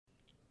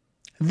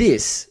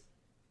This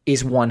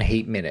is One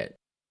Heat Minute.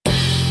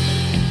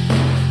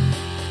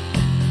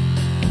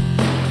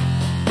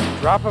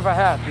 Drop of a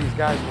hat, these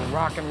guys will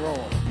rock and roll.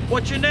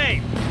 What's your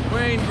name?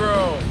 Wayne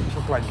Grove.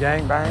 Look like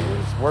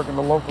gangbangers, working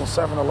the local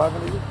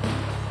 7-Eleven here.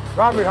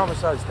 Robbery,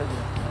 homicides, take it in.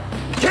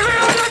 Give me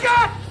all you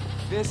got!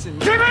 Listen,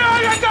 Give me all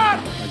you got!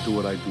 I do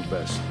what I do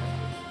best.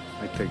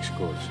 I take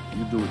scores.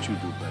 You do what you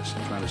do best.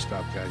 Trying to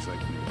stop guys like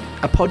me.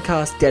 A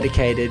podcast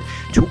dedicated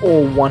to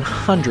all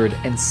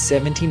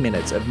 170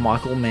 minutes of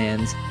Michael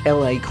Mann's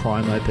LA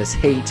crime opus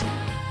Heat,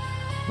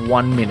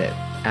 1 minute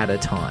at a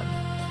time.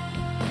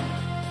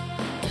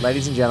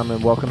 Ladies and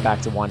gentlemen, welcome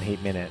back to One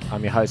Heat Minute.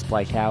 I'm your host,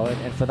 Blake Howard,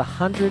 and for the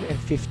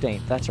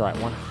 115th, that's right,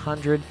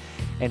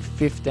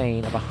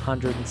 115 of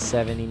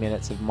 170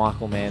 minutes of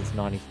Michael Mann's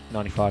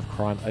 95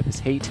 crime opus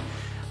Heat,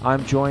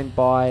 I'm joined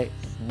by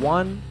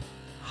one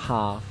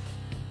half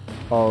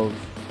of,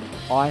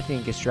 I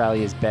think,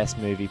 Australia's best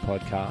movie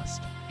podcast.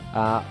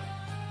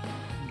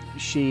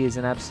 She is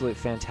an absolute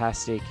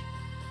fantastic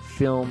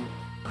film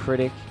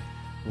critic,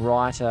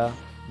 writer,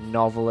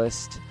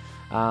 novelist,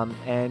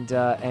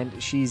 and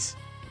she's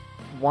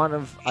one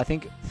of, I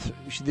think,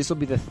 this will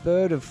be the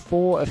third of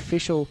 4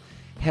 official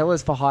Hell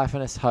is for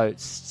Hyphenates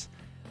hosts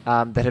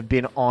that have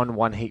been on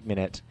One Heat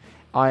Minute.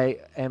 I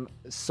am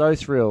so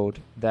thrilled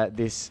that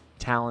this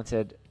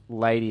talented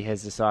lady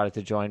has decided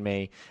to join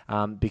me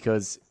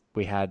because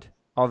we had,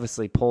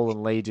 obviously, Paul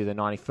and Lee do the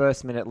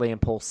 91st minute. Lee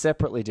and Paul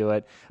separately do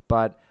it,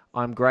 but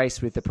I'm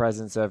graced with the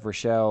presence of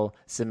Rochelle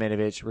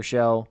Siemienowicz.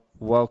 Rochelle,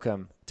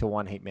 welcome to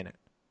One Heat Minute.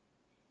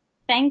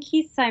 Thank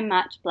you so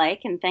much,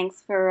 Blake, and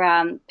thanks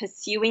for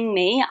pursuing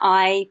me.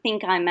 I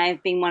think I may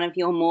have been one of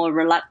your more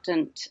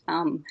reluctant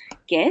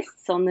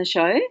guests on the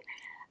show.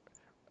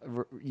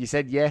 You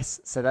said yes,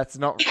 so that's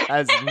not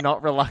as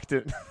not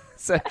reluctant.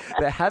 So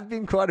there have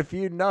been quite a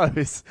few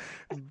no's,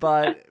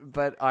 but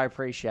I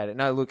appreciate it.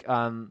 No, look,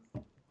 I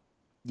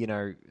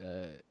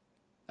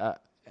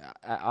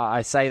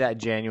say that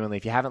genuinely.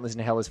 If you haven't listened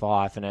to Hell is for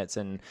Hyphenates,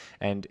 and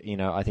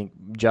I think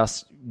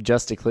just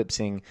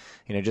eclipsing,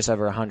 just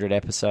over 100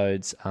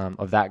 episodes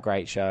of that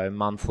great show,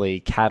 monthly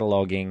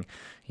cataloguing,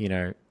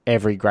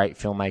 every great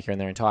filmmaker in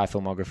their entire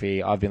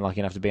filmography. I've been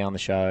lucky enough to be on the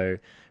show.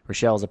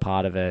 Rochelle's a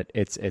part of it.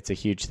 It's a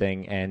huge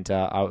thing, and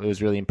it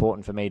was really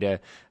important for me to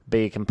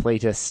be a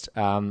completist,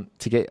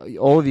 to get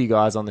all of you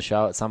guys on the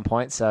show at some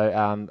point. So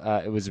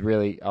it was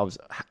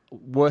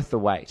worth the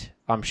wait,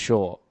 I'm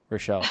sure,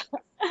 Rochelle.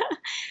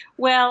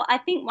 Well, I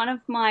think one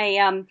of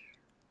my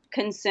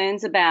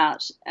concerns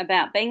about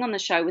being on the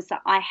show was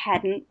that I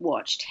hadn't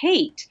watched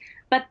Heat.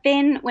 But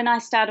then when I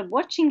started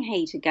watching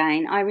Heat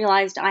again, I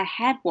realised I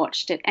had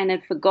watched it and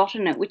had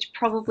forgotten it, which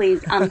probably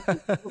is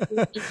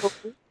unforgivable.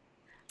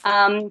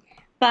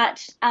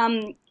 But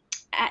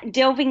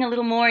delving a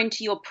little more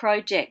into your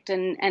project,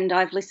 and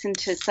I've listened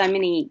to so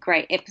many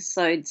great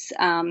episodes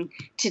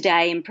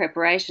today in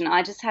preparation,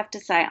 I just have to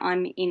say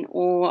I'm in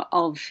awe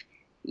of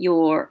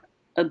your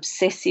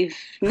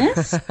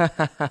obsessiveness,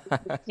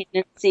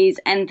 tendencies,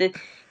 and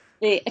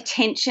the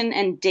attention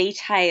and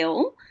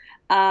detail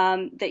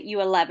that you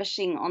are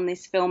lavishing on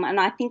this film. And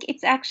I think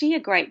it's actually a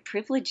great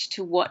privilege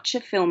to watch a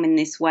film in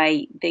this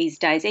way these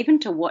days. Even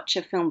to watch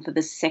a film for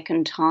the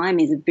second time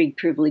is a big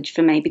privilege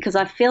for me, because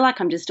I feel like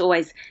I'm just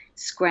always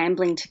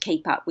scrambling to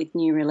keep up with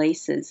new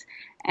releases.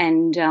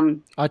 And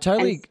I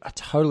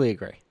totally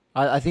agree.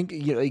 I think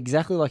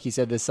exactly like you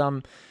said. There's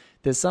some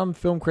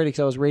film critics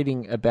I was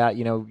reading about.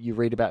 You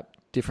read about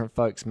different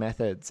folks'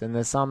 methods, and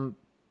there's some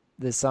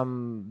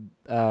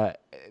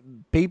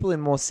people in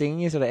more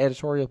senior sort of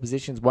editorial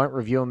positions won't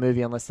review a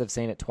movie unless they've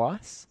seen it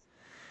twice,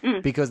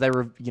 because they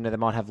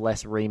might have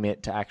less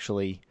remit to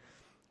actually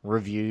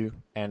review,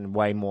 and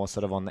way more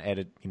sort of on the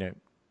edit,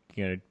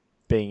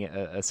 being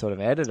a sort of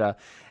editor.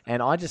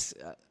 And I just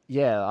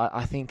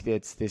I think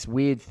it's this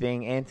weird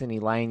thing.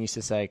 Anthony Lane used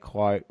to say a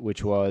quote,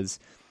 which was,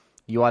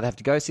 you either have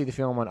to go see the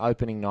film on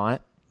opening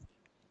night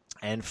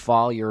and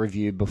file your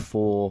review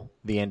before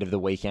the end of the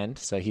weekend.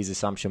 So his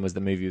assumption was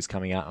the movie was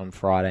coming out on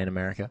Friday in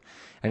America.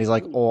 And he's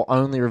like, or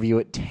only review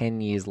it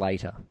 10 years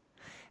later.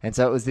 And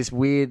so it was this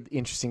weird,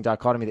 interesting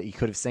dichotomy that you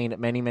could have seen it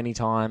many, many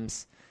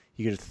times.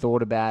 You could have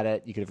thought about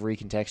it. You could have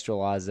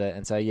recontextualized it.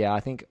 And so, I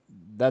think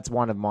that's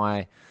one of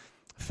my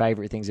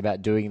favorite things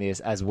about doing this,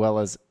 as well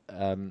as,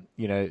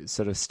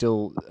 sort of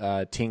still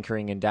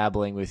tinkering and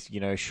dabbling with,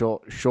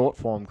 short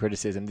form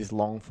criticism. This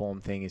long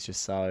form thing is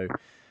just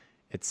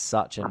it's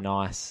such a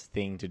nice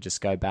thing to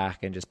just go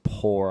back and just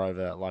pore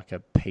over like a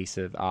piece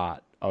of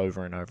art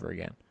over and over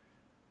again.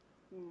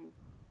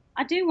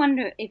 I do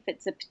wonder if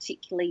it's a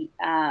particularly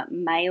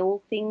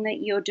male thing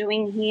that you're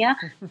doing here.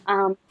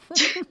 And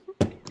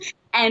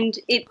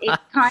it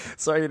kind of...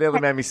 Sorry, you nearly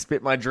made me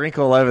spit my drink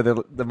all over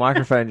the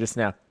microphone just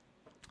now.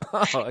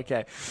 Oh,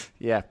 okay.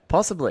 Yeah,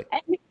 possibly.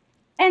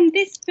 And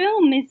this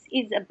film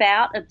is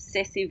about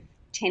obsessive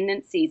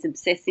tendencies,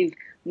 obsessive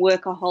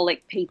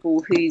workaholic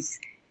people whose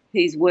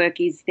work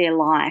is their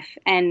life.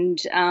 And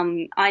this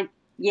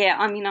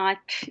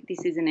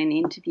isn't an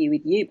interview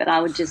with you, but I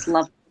would just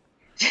love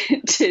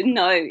to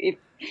know if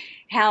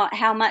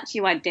how much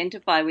you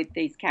identify with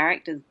these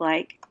characters,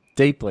 Blake.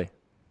 Deeply.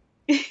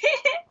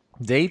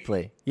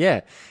 Deeply,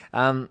 yeah.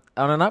 On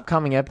an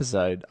upcoming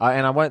episode,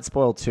 and I won't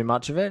spoil too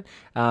much of it,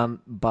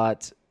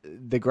 but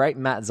the great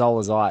Matt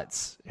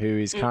Zola-Zeitz, who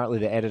is currently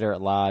the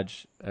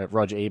editor-at-large at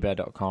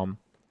RogerEbert.com,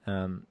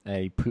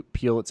 a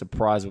Pulitzer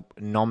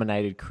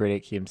Prize-nominated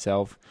critic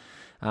himself,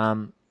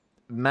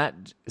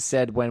 Matt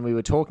said when we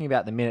were talking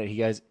about the minute, he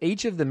goes,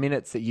 each of the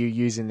minutes that you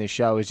use in this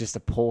show is just a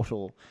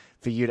portal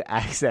for you to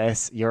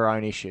access your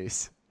own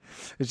issues.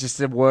 It's just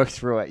to work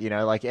through it,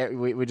 like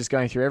we're just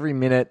going through every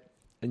minute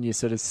and you're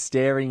sort of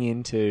staring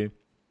into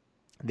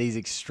these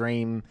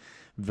extreme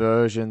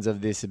versions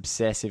of this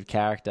obsessive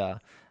character,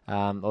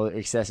 or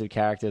excessive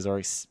characters,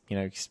 or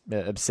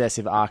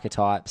obsessive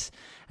archetypes,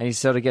 and you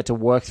sort of get to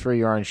work through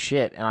your own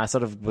shit. And I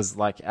sort of was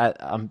like,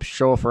 I'm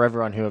sure for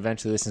everyone who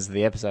eventually listens to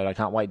the episode, I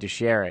can't wait to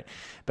share it.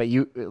 But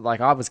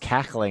I was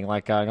cackling,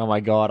 like going, "Oh my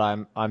god,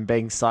 I'm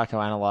being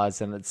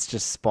psychoanalyzed," and it's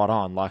just spot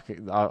on. Like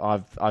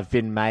I've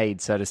been made,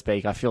 so to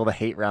speak. I feel the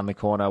heat around the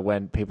corner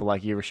when people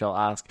like you, Rochelle,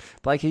 ask,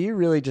 "Blake, are you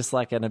really just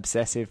like an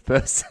obsessive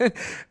person?"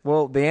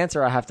 Well, the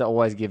answer I have to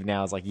always give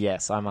now is like,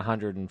 yes, I'm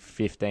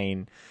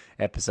 115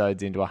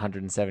 episodes into a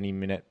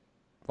 170-minute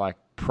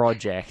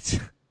project,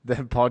 the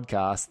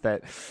podcast,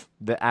 that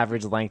the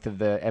average length of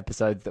the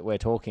episodes that we're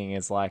talking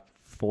is like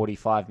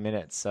 45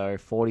 minutes. So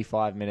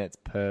 45 minutes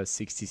per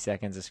 60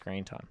 seconds of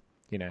screen time.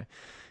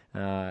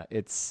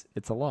 It's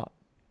a lot.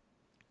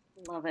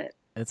 Love it.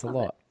 It's a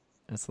lot.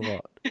 It's a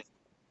lot.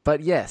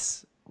 But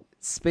yes,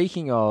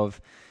 speaking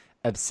of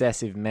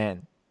obsessive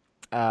men,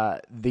 the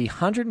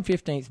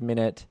 115th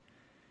minute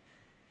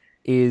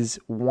is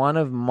one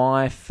of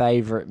my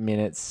favorite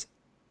minutes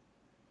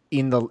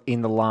in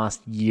the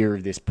last year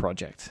of this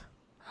project.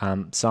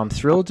 So I'm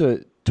thrilled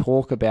to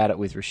talk about it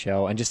with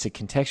Rochelle, and just to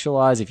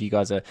contextualize, if you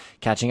guys are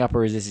catching up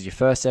or this is your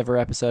first ever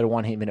episode of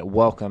One Heat Minute,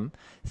 welcome.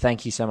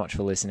 Thank you so much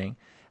for listening.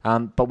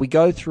 But we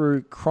go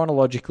through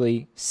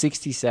chronologically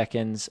 60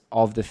 seconds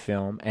of the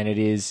film, and it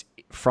is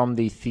from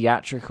the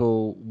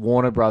theatrical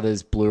Warner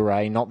Brothers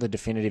Blu-ray, not the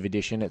definitive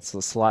edition. It's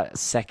the slight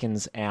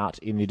seconds out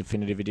in the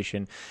definitive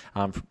edition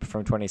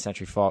from 20th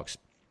Century Fox.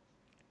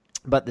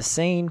 But the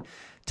scene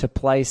to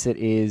place it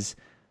is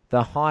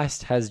the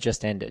heist has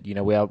just ended.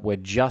 We're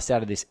just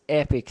out of this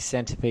epic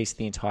centerpiece of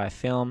the entire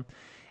film,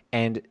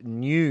 and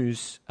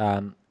news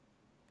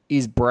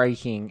is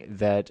breaking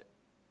that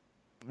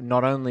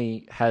not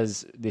only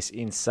has this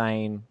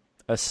insane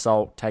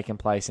assault taken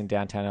place in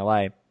downtown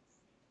LA,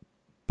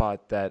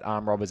 but that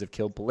armed robbers have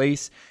killed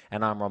police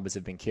and armed robbers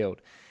have been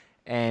killed.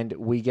 And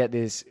we get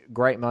this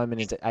great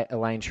moment into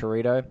Elaine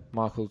Chirito,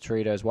 Michael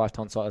Chirito's wife,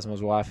 Tom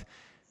Sizemore's wife.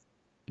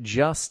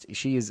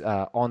 She is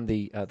on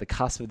the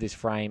cusp of this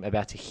frame,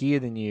 about to hear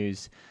the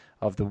news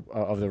of the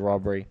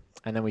robbery,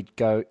 and then we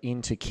go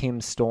into Kim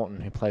Staunton,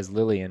 who plays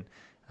Lillian,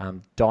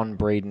 Don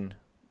Breeden,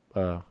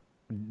 the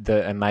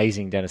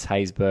amazing Dennis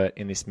Haysbert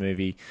in this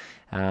movie,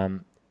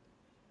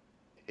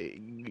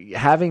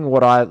 having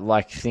what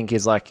I think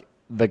is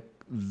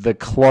the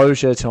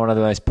closure to one of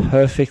the most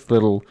perfect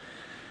little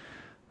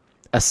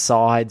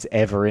asides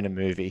ever in a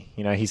movie.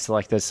 He's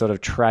like the sort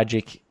of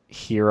tragic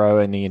hero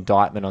and the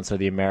indictment on sort of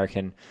the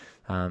American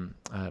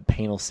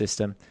penal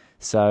system.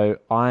 So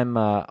I'm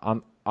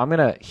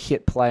gonna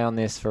hit play on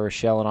this for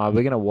Rochelle and I.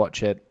 We're gonna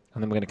watch it,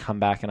 and then we're gonna come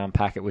back and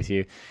unpack it with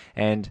you.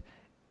 And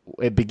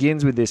it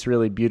begins with this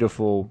really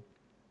beautiful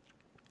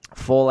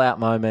fallout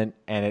moment,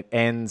 and it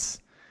ends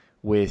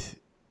with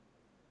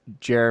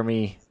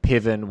Jeremy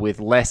Piven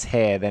with less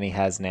hair than he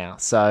has now.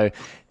 So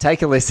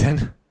take a listen,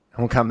 and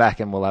we'll come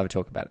back and we'll have a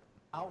talk about it.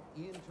 Out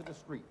into the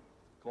street.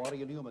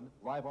 Claudia Newman,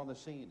 live on the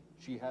scene.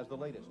 She has the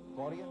latest.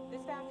 Claudia?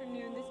 This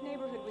afternoon, this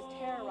neighborhood was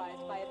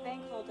terrorized by a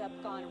bank holdup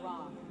gone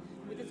wrong.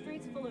 With the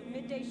streets full of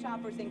midday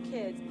shoppers and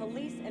kids,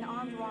 police and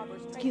armed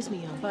robbers... Excuse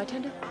me,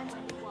 bartender?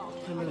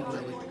 A minute,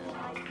 Lily.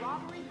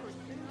 Robbery,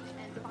 pursuit,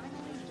 and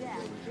finally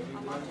death.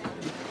 A Los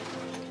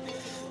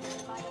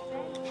Angeles by a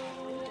bank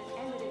that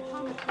ended in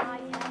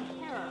homicide and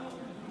terror.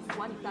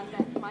 One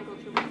suspect, Michael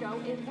Chirico,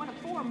 is one of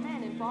 4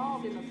 men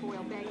involved in the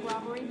foil bank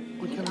robbery.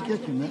 What can I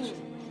get you, miss?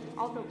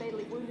 Also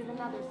fatally wounded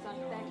another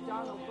suspect,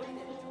 Donald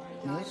Breeden.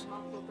 Yes?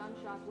 Multiple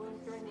gunshot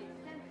wounds during the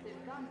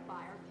extensive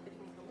gunfire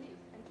between police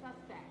and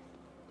suspects.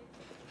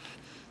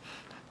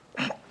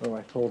 All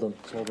right, hold him.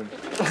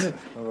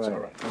 All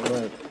right.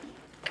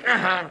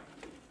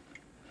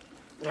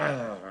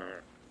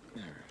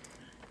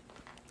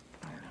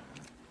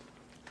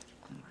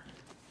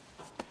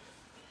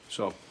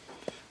 So,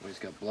 he's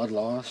got blood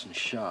loss and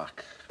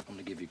shock. I'm going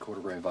to give you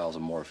 1/4 gram vials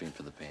of morphine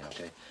for the pain,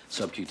 okay?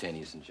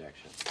 Subcutaneous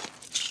injection.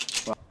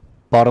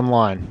 Bottom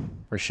line,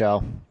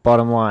 Rochelle.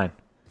 Bottom line.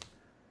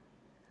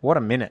 What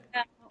a minute.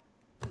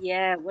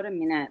 Yeah, what a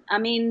minute. I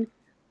mean,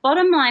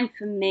 bottom line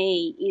for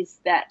me is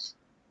that,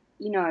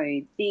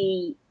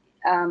 the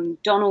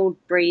Donald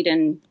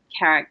Breeden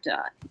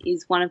character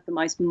is one of the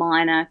most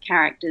minor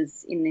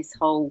characters in this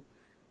whole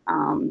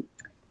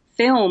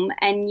film,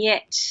 and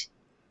yet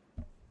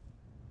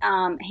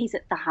he's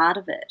at the heart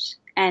of it.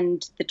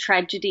 And the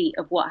tragedy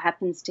of what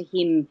happens to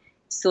him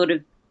sort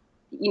of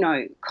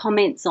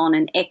comments on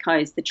and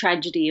echoes the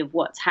tragedy of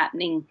what's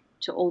happening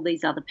to all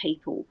these other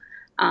people.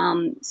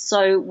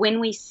 So when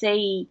we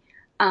see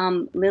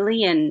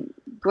Lillian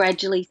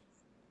gradually,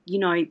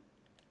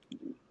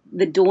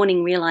 the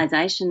dawning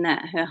realization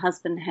that her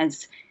husband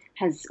has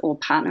or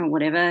partner or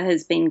whatever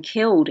has been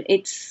killed,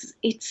 it's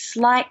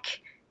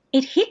like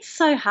it hits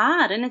so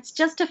hard, and it's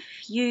just a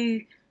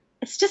few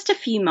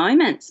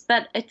moments.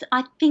 But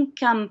I think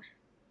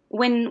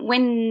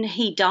when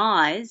he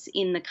dies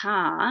in the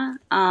car,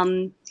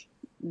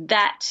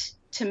 that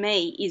to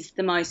me is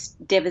the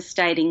most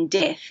devastating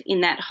death in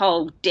that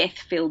whole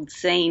death-filled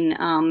scene,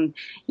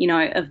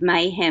 of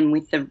mayhem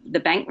with the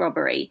bank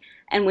robbery.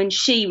 And when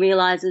she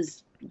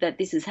realizes that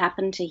this has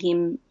happened to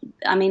him,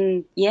 I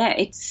mean, yeah,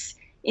 it's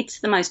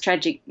the most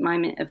tragic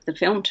moment of the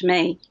film to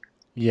me.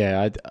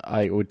 Yeah,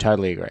 I would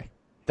totally agree.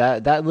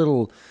 That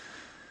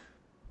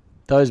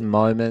those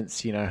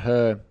moments,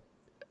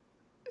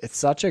 it's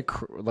such a,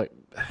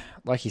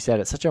 like you said,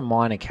 it's such a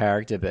minor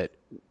character, but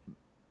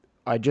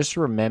I just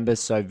remember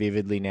so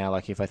vividly now,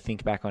 like if I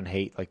think back on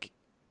Heat, I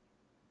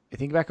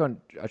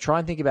try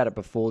and think about it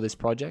before this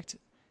project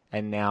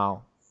and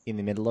now in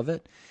the middle of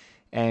it.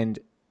 And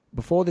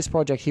before this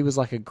project, he was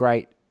a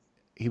great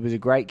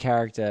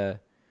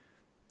character.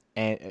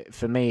 And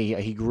for me,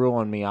 he grew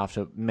on me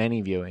after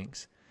many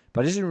viewings.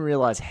 But I just didn't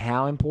realize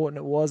how important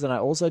it was. And I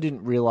also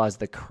didn't realize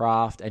the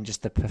craft and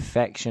just the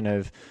perfection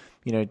of,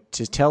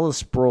 to tell a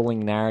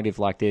sprawling narrative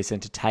like this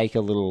and to take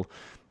to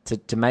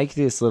make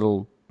this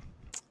little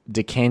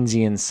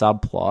Dickensian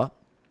subplot,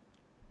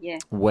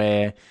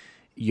 where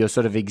you're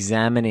sort of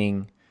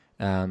examining,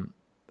 the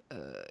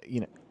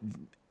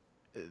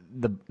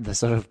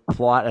sort of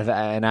plight of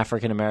an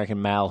African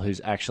American male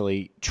who's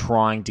actually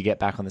trying to get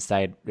back on the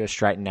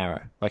straight and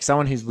narrow, like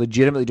someone who's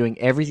legitimately doing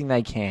everything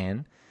they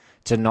can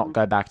to not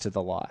go back to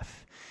the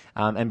life,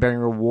 and being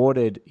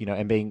rewarded,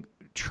 and being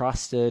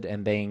trusted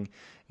and being,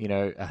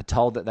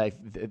 told that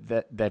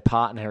that their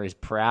partner is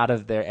proud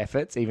of their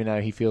efforts, even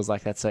though he feels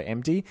like that's so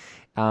empty.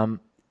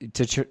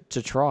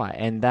 To try,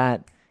 and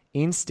that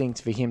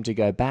instinct for him to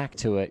go back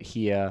to it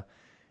here,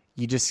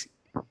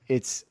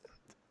 it's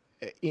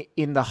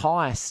in the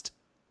heist.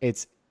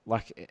 It's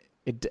like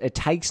it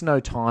takes no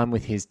time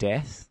with his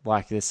death.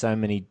 Like there's so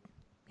many,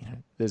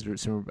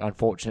 there's some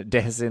unfortunate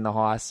deaths in the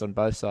heist on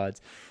both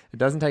sides. It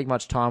doesn't take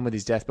much time with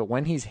his death, but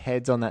when his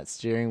head's on that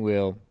steering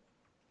wheel,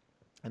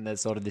 and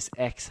there's sort of this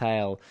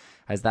exhale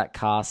as that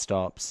car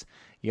stops,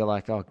 you're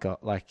like, oh God,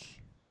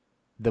 like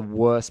the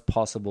worst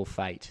possible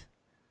fate.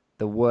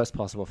 The worst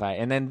possible fate.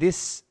 And then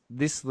this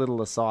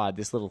little aside,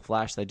 this little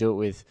flash, they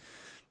do it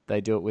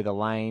with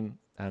Elaine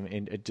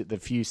in the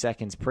few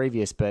seconds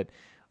previous. But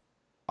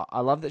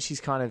I love that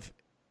she's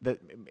that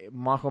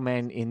Michael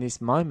Mann in this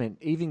moment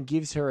even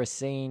gives her a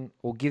scene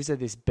or gives her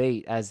this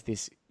beat as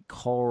this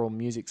choral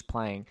music's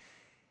playing,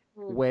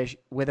 where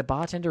the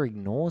bartender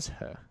ignores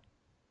her.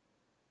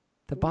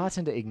 The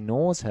bartender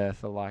ignores her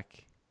for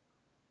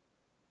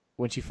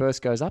when she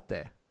first goes up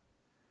there,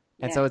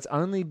 and so it's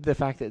only the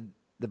fact that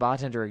the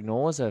bartender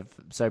ignores her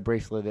so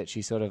briefly that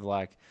she sort of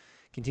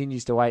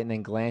continues to wait and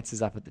then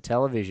glances up at the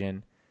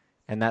television.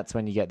 And that's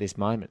when you get this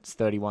moment. It's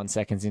 31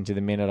 seconds into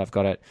the minute. I've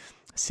got it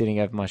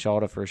sitting over my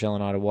shoulder for Rochelle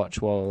and I to watch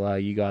while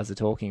you guys are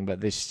talking. But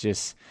this is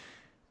just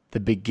the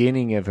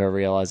beginning of her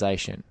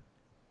realization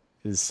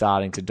is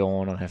starting to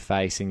dawn on her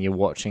face. And you're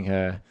watching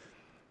her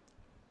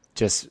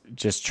just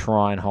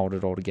try and hold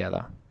it all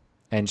together.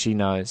 And she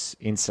knows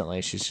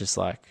instantly. She's just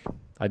like,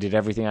 I did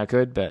everything I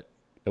could, but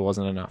it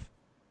wasn't enough.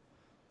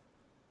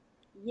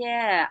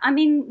 Yeah, I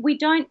mean,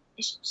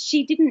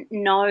 she didn't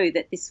know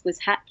that this was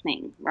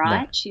happening,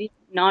 right? No. She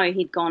didn't know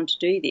he'd gone to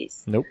do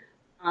this. Nope.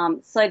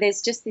 So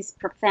there's just this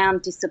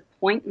profound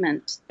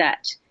disappointment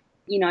that,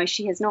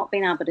 she has not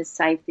been able to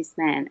save this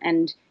man.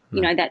 And,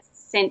 that's the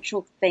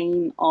central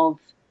theme of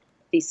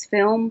this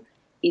film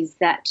is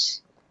that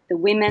the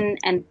women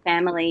and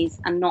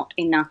families are not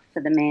enough for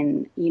the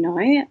men,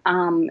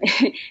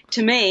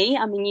 To me,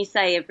 I mean, you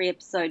say every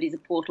episode is a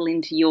portal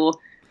into your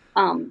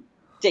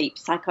deep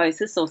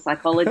psychosis or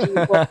psychology.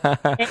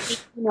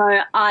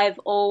 I've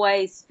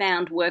always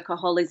found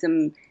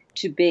workaholism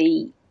to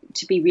be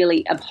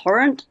really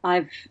abhorrent.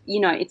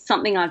 It's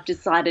something I've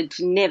decided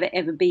to never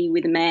ever be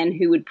with a man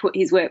who would put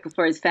his work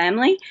before his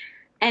family.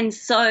 And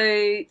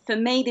so for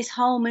me, this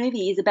whole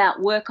movie is about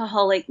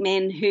workaholic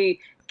men who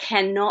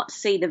cannot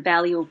see the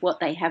value of what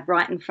they have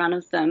right in front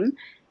of them.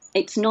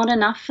 It's not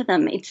enough for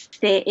them. It's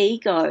their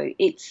ego.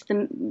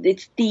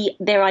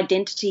 Their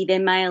identity,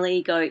 their male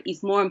ego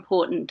is more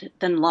important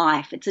than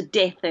life. It's a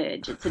death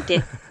urge. It's a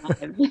death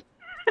drive.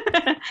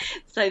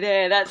 So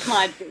that's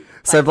my...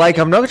 So Blake,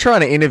 I'm not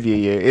trying to interview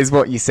you, is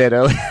what you said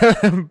earlier,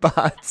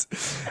 but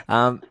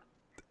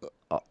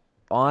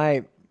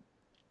I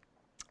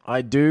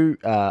do.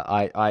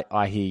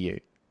 I hear you.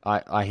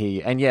 I hear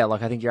you, and yeah, I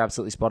think you're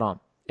absolutely spot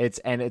on. It's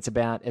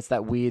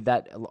that weird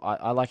that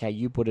I like how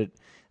you put it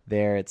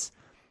there. It's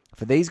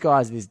for these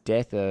guys, this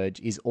death urge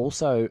is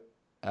also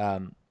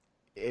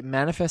it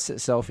manifests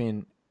itself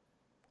in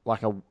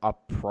a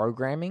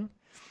programming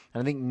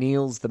And I think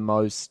Neil's the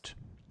most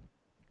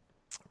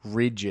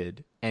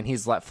rigid, and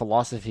his like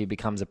philosophy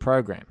becomes a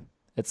program.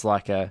 It's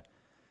like a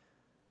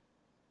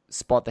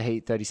spot the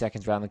heat 30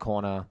 seconds around the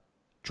corner,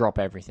 drop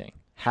everything,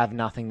 have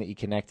nothing that you're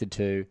connected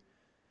to,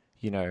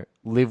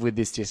 live with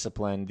this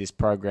discipline, this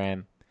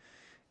program,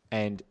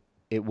 and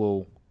it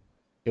will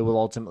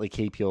ultimately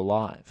keep you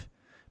alive.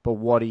 But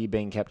what are you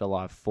being kept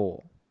alive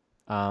for?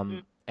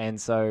 And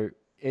so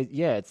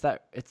it's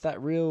that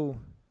real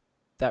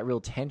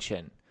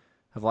tension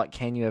of like,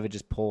 can you ever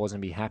just pause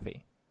and be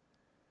happy?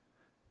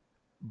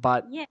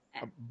 But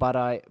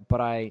I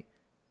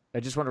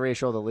just want to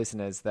reassure the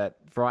listeners that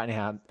right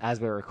now, as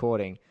we're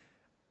recording,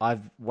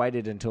 I've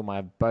waited until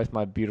both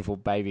my beautiful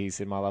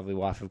babies and my lovely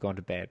wife have gone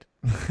to bed,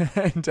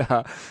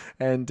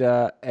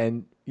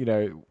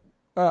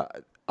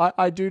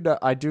 I do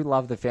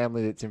love the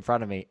family that's in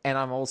front of me, and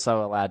I'm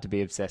also allowed to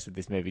be obsessed with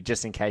this movie.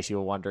 Just in case you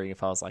were wondering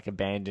if I was like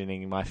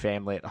abandoning my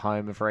family at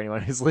home, and for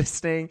anyone who's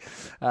listening,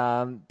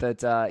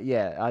 but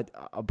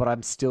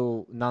I'm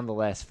still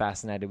nonetheless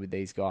fascinated with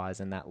these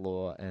guys and that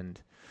law and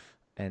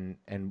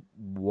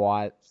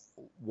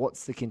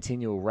what's the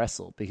continual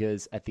wrestle,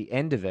 because at the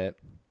end of it.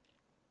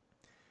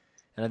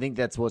 And I think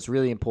that's what's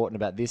really important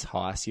about this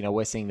heist.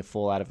 We're seeing the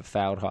fallout of a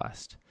failed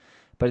heist.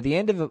 But at the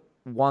end of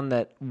one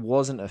that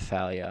wasn't a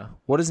failure,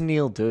 what does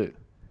Neil do?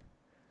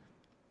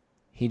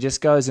 He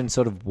just goes and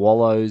sort of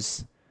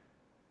wallows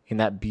in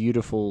that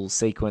beautiful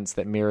sequence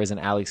that mirrors an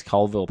Alex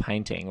Colville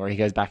painting, where he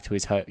goes back to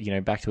his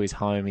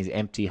home, his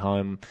empty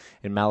home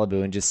in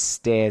Malibu, and just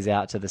stares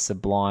out to the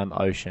sublime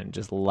ocean,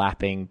 just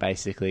lapping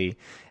basically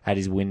at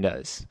his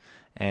windows,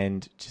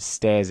 and just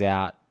stares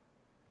out.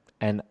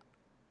 And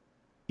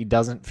he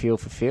doesn't feel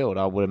fulfilled,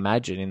 I would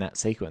imagine, in that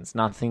sequence.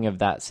 Nothing of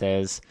that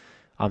says,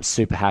 I'm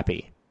super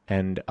happy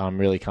and I'm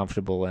really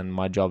comfortable and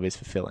my job is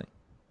fulfilling.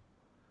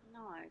 No.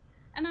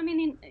 And I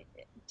mean,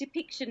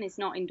 depiction is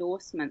not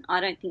endorsement.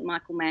 I don't think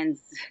Michael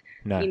Mann's,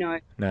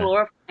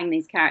 glorifying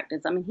these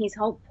characters. I mean, his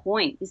whole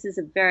point, this is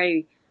a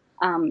very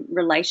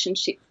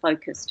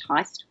relationship-focused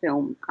heist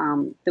film.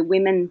 The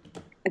women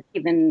are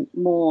given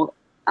more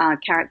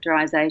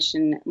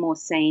characterization, more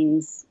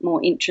scenes,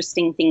 more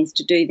interesting things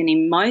to do than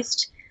in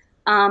most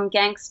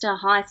gangster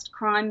heist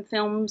crime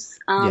films.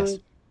 Yes.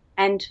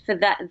 And for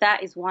that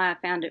is why I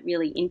found it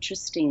really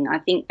interesting. I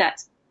think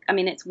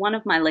it's one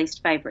of my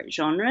least favorite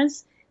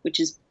genres, which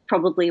is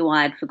probably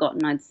why I'd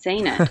forgotten I'd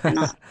seen it. And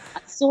I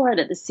saw it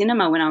at the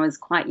cinema when I was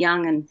quite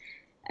young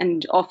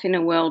and off in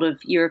a world of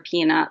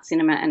European art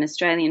cinema and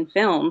Australian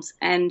films.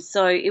 And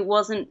so it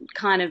wasn't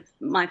kind of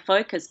my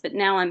focus, but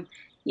now I'm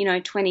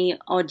 20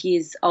 odd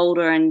years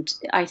older and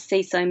I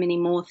see so many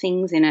more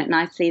things in it, and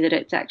I see that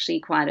it's actually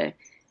quite a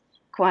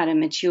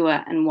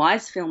mature and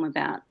wise film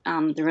about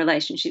the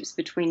relationships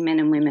between men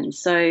and women.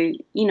 So,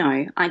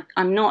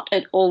 I'm not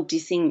at all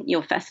dissing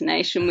your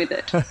fascination with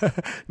it.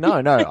 No,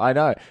 I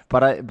know,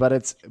 but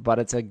it's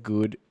a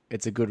good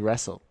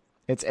wrestle.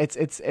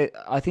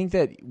 I think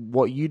that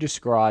what you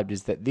described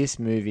is that this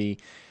movie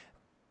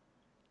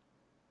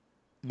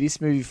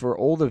for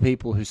all the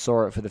people who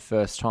saw it for the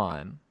first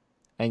time,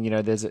 and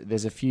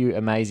there's a few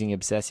amazing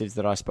obsessives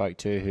that I spoke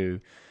to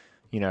who,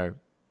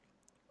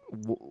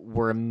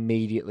 were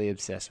immediately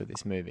obsessed with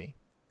this movie.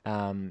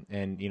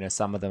 And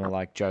some of them are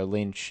like Joe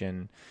Lynch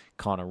and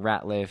Connor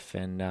Ratliff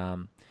and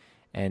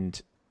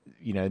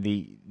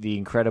the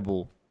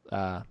incredible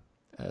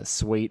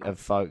suite of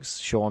folks,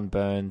 Sean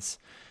Burns,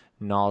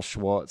 Niall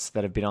Schwartz,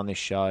 that have been on this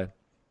show.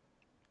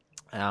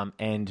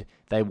 And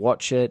they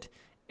watch it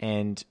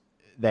and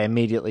they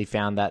immediately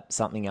found that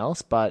something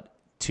else. But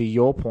to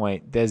your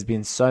point, there's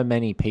been so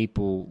many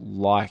people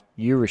like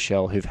you,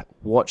 Rochelle, who've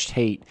watched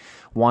Heat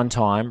one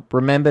time,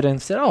 remembered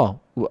and said,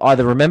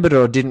 either remembered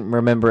or didn't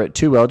remember it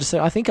too well. Just say,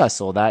 I think I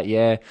saw that.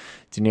 Yeah,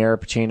 De Niro,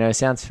 Pacino,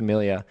 sounds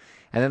familiar.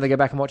 And then they go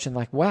back and watch and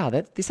like, wow,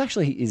 this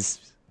actually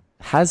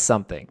has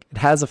something. It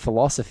has a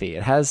philosophy.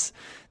 It has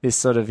this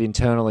sort of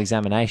internal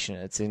examination.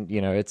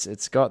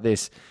 It's got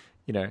this,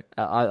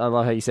 I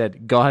love how you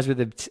said guys with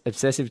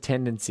obsessive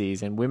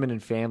tendencies and women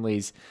and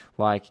families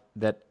like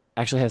that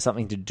actually have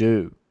something to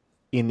do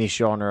in this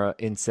genre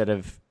and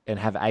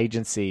have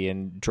agency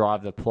and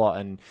drive the plot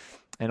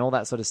and all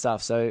that sort of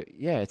stuff. So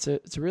yeah, it's a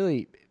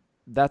really,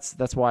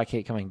 that's why I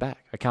keep coming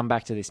back. I come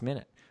back to this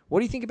minute. What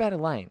do you think about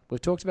Elaine?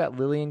 We've talked about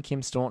Lillian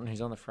Kim Staunton, who's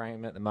on the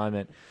frame at the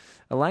moment.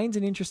 Elaine's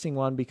an interesting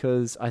one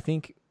because I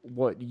think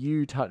what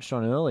you touched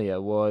on earlier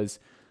was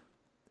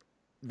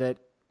that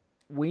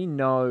we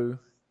know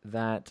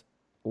that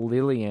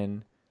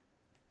Lillian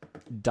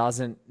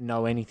doesn't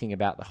know anything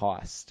about the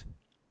heist.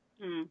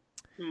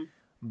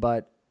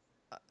 But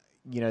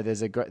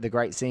there's the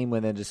great scene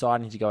when they're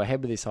deciding to go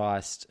ahead with this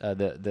heist,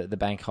 the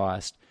bank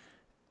heist,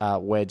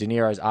 where De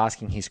Niro's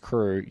asking his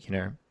crew,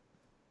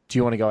 do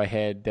you want to go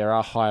ahead? There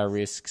are higher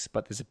risks,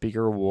 but there's a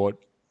bigger reward.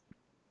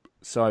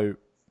 So,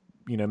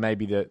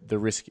 maybe the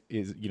risk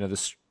is,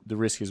 the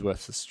risk is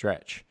worth the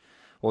stretch,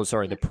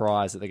 the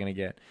prize that they're going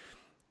to get.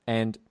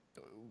 And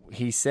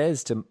he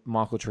says to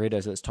Michael Trujillo,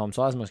 so it's Tom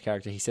Sizemore's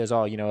character, he says,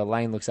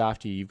 Elaine looks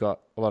after you. You've got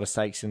a lot of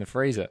steaks in the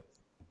freezer.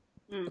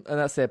 And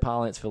that's their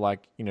parlance for,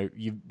 like, you know,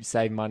 you've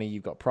saved money,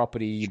 you've got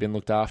property, you've been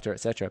looked after,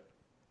 etc.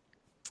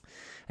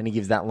 And he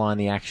gives that line,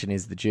 the action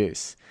is the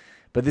juice.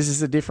 But this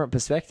is a different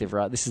perspective,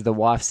 right? This is the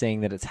wife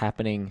seeing that it's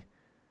happening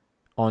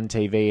on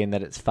TV and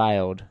that it's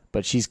failed,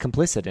 but she's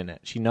complicit in it.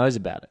 She knows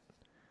about it.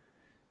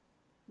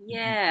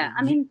 Yeah,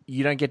 I mean,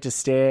 you don't get to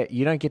stare.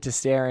 You don't get to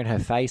stare in her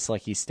face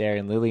like you stare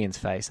in Lillian's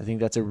face. I think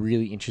that's a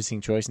really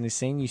interesting choice in this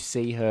scene. You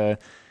see her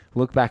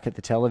look back at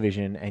the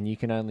television, and you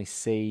can only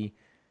see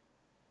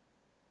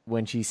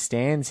when she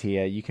stands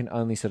here. You can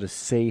only sort of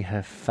see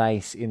her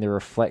face in the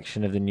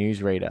reflection of the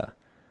newsreader.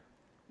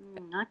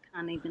 I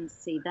can't even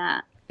see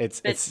that.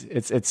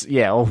 It's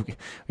yeah. Or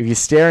if you're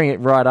staring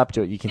it right up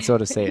to it, you can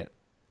sort of see it.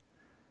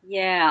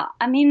 Yeah,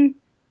 I mean,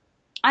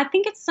 I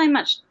think it's so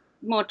much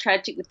more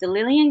tragic with the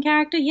Lillian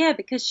character, yeah,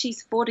 because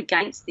she's fought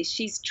against this.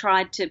 She's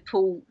tried to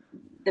pull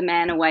the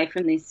man away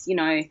from this, you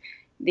know,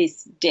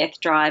 this death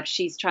drive.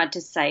 She's tried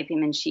to save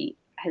him, and she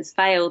has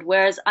failed.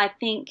 Whereas I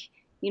think,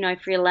 you know,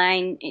 for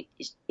Elaine,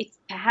 it's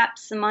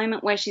perhaps the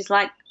moment where she's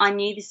like, I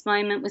knew this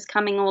moment was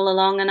coming all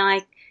along, and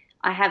I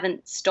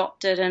haven't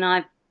stopped it, and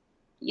I've,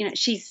 you know,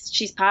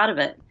 she's part of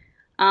it.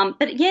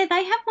 But yeah,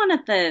 they have one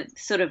of the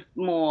sort of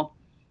more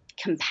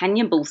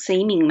companionable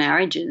seeming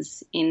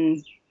marriages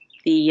in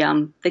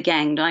the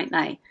gang, don't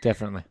they?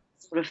 Definitely.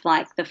 Sort of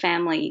like the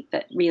family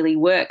that really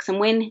works. And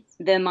when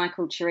the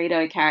Michael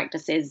Chirito character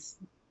says,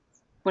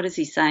 what does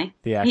he say?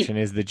 The action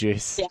is the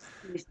juice. Yeah,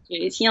 this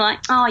juice. You're like,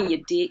 oh,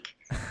 you dick.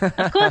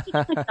 Of course he's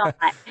going to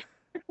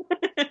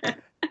die.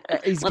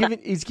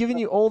 He's given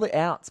you all the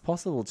outs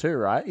possible too,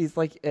 right? He's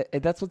like,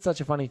 that's what's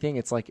such a funny thing.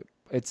 It's like,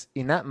 it's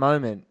in that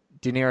moment,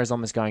 De Niro's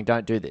almost going,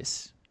 don't do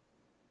this.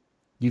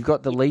 You've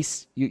got the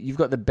least, you've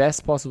got the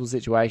best possible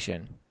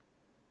situation.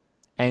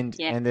 And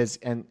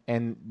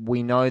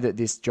we know that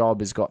this job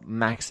has got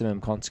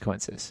maximum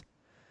consequences.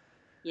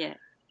 Yeah.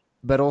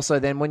 But also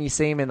then when you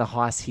see him in the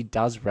heist, he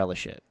does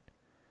relish it.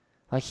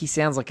 Like, he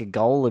sounds like a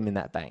golem in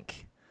that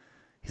bank.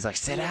 He's like,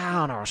 sit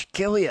down or I'll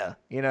kill you.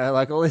 You know,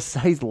 like all this,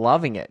 he's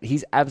loving it.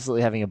 He's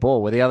absolutely having a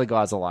ball, where the other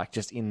guys are like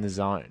just in the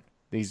zone.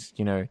 These,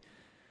 you know,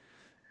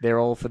 they're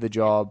all for the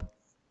job.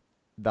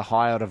 The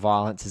high order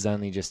violence is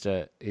only just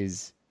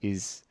is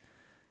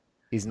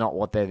not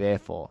what they're there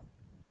for.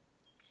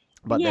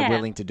 But they're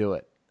willing to do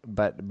it.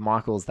 But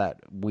Michael's that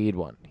weird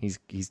one. He's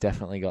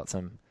definitely got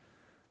some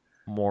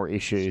more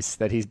issues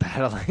that he's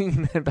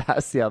battling than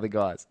perhaps the other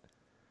guys.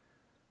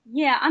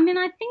 Yeah, I mean,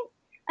 I think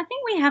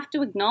we have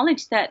to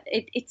acknowledge that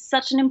it's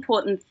such an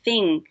important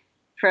thing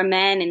for a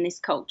man in this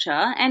culture,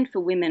 and for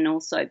women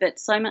also, but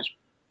so much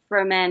for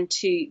a man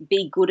to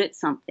be good at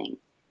something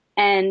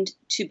and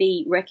to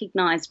be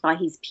recognised by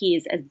his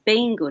peers as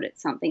being good at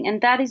something.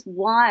 And that is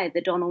why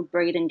the Donald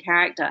Breeden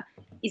character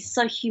is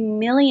so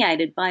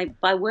humiliated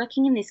by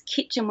working in this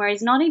kitchen where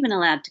he's not even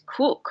allowed to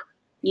cook.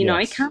 You know,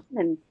 he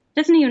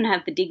doesn't even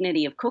have the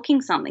dignity of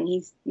cooking something.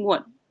 He's,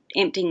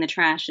 emptying the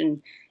trash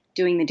and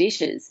doing the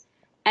dishes.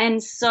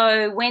 And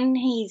so when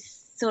he's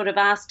sort of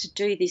asked to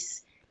do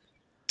this,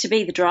 to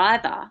be the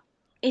driver,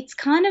 it's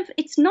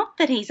not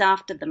that he's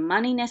after the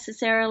money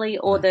necessarily,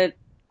 or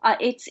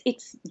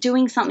it's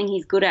doing something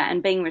he's good at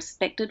and being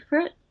respected for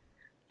it.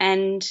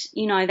 And,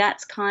 you know,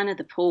 that's kind of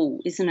the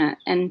pull, isn't it?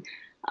 And,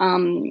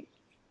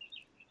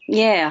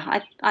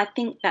 I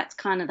think that's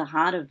kind of the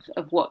heart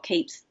of what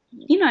keeps,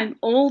 you know,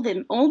 all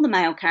the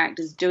male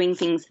characters doing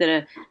things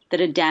that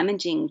are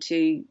damaging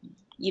to,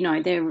 you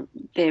know,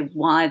 their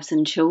wives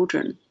and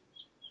children.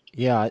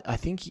 Yeah, I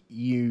think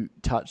you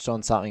touched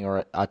on something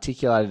or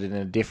articulated it in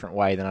a different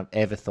way than I've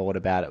ever thought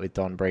about it with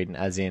Don Breeden,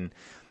 as in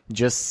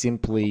just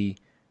simply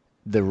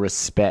the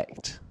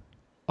respect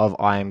of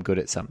I am good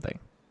at something.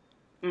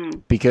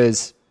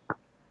 Because,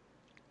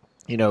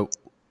 you know,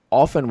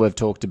 often we've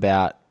talked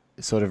about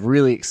sort of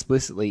really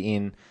explicitly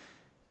in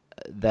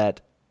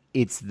that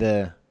it's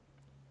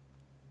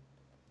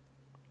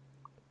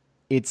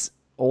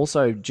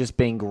also just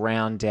being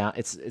ground down.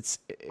 It's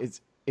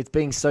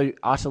being so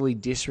utterly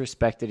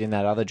disrespected in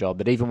that other job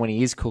that even when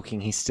he is cooking,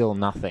 he's still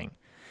nothing.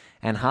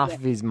 And half of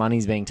his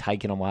money's being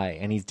taken away,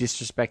 and he's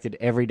disrespected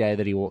every day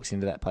that he walks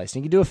into that place.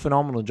 And he can do a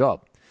phenomenal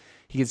job.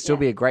 He can still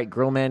be a great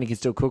grill man. He can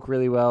still cook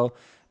really well.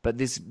 But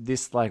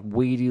this like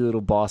weedy little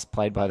boss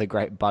played by the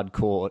great Bud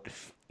Cort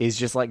is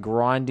just like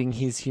grinding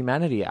his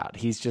humanity out.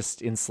 He's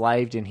just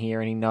enslaved in here,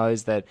 and he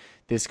knows that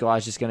this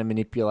guy's just going to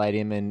manipulate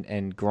him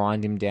and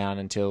grind him down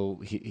until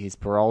his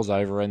parole's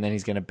over, and then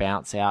he's going to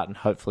bounce out and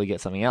hopefully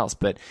get something else.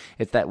 But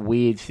it's that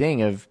weird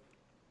thing of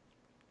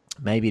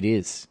maybe it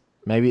is.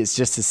 Maybe it's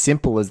just as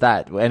simple as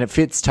that. And it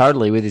fits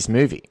totally with this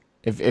movie.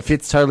 It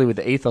fits totally with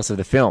the ethos of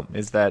the film,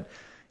 is that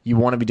you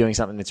want to be doing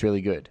something that's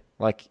really good.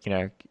 Like, you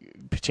know,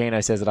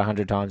 Pacino says it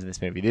 100 times in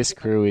this movie. This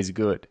crew is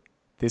good.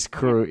 This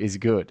crew is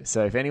good.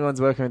 So if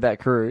anyone's working with that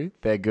crew,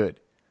 they're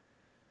good.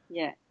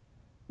 Yeah.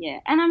 Yeah.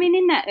 And I mean,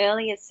 in that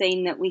earlier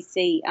scene that we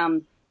see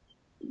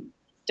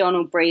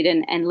Donald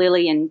Breeden and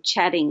Lillian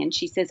chatting, and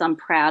she says, I'm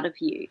proud of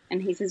you.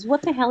 And he says,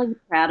 what the hell are you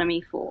proud of me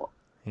for?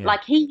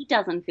 Like, he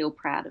doesn't feel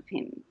proud of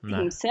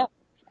himself.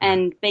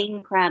 And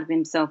being proud of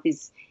himself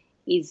is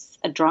is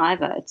a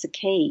driver. It's a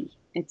key.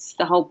 It's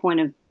the whole point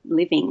of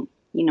living,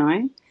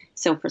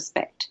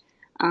 self-respect.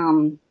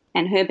 And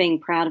her being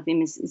proud of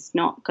him is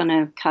not going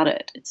to cut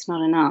it. It's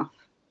not enough.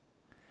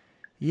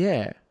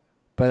 Yeah,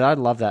 but I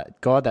love that.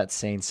 God, that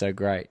scene's so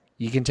great.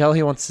 You can tell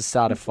he wants to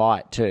start a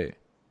fight too.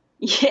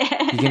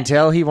 Yeah. You can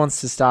tell he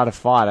wants to start a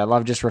fight. I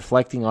love just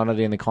reflecting on it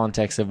in the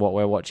context of what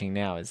we're watching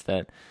now, is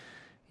that,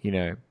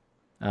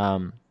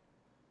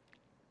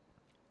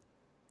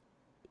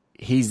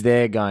 he's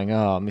there going,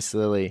 "Oh, Miss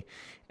Lily,"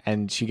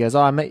 and she goes,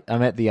 "Oh, I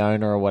met the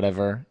owner or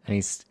whatever," and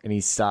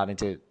he's starting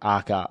to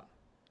arc up.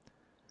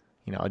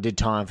 I did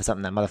time for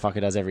something that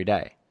motherfucker does every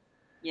day.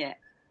 Yeah,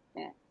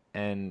 yeah.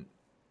 And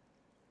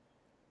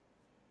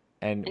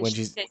when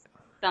she says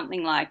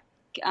something like,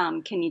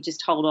 "Can you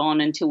just hold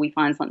on until we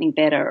find something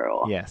better?"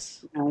 Or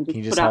yes, just can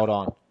you just hold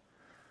on?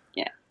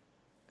 Yeah,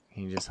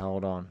 can you just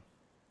hold on?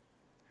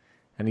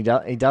 And he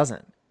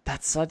doesn't.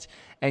 That's such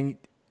and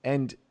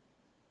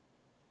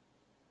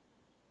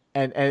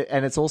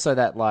it's also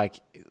that, like,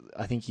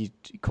 I think you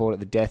called it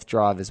the death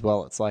drive as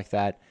well. It's like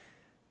that.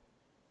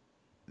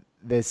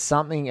 There's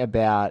something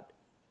about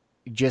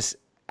just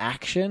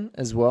action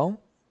as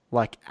well,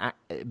 like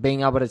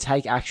being able to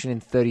take action in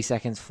 30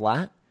 seconds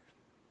flat.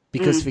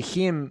 Because for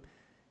him,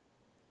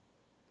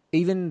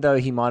 even though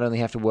he might only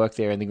have to work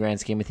there in the grand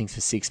scheme of things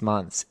for 6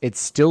 months, it's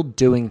still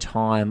doing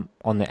time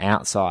on the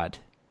outside.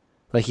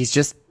 Like, he's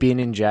just been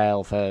in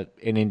jail for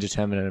an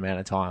indeterminate amount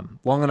of time,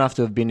 long enough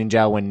to have been in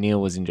jail when Neil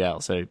was in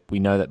jail. So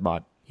we know that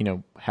might,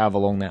 however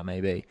long that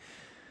may be.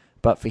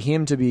 But for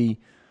him to be,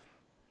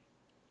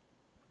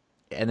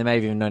 and they may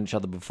have even known each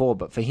other before,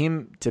 but for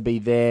him to be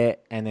there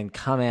and then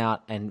come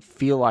out and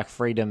feel like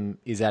freedom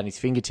is at his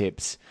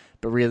fingertips,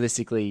 but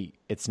realistically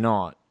it's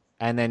not.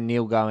 And then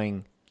Neil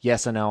going,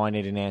 "Yes or no, I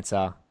need an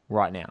answer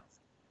right now."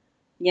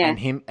 Yeah. And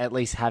him at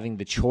least having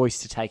the choice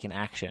to take an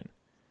action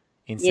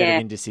instead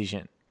of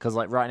indecision. Because,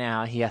 like, right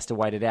now he has to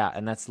wait it out,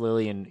 and that's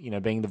Lillian,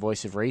 being the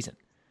voice of reason.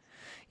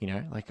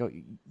 Like,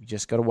 you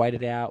just got to wait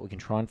it out. We can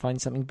try and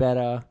find something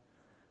better.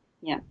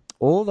 Yeah.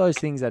 All those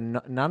things are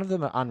none of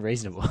them are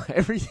unreasonable.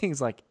 Everything's,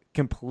 like,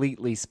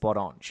 completely spot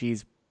on.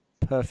 She's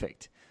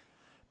perfect.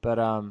 But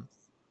don't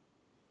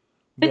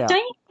you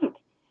think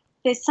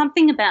there's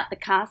something about the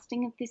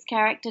casting of this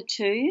character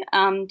too,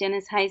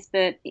 Dennis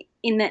Haysbert,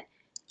 in that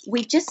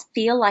we just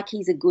feel like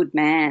he's a good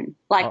man.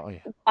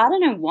 Like, I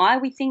don't know why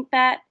we think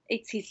that.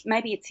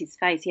 Maybe it's his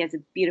face. He has a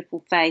beautiful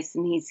face,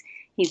 and he's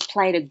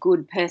played a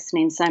good person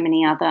in so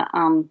many other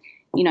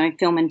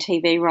film and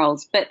TV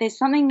roles. But there's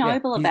something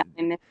noble about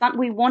him.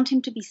 We want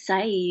him to be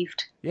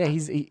saved. Yeah,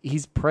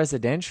 he's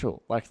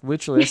presidential. Like,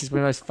 literally, that's his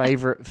most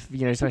favorite.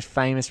 His most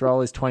famous role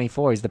is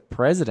 24. He's the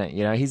president.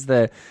 He's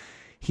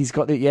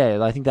got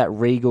the I think that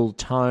regal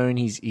tone.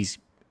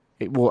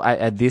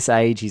 At this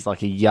age, he's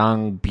like a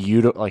young,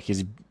 beautiful, like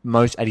his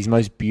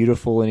most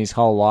beautiful in his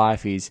whole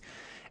life.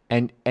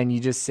 And you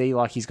just see,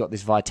 like, he's got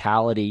this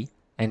vitality,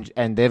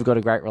 and they've got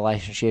a great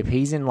relationship.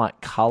 He's in,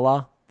 like,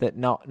 color that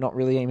not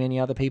really many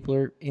other people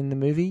are in the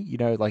movie.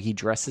 Like, he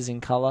dresses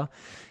in color.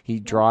 He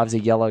drives a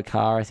yellow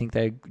car. I think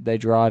they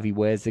drive. He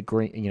wears the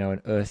green,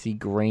 an earthy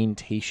green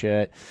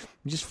T-shirt.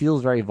 He just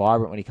feels very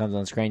vibrant when he comes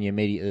on screen. You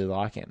immediately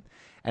like him,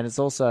 and it's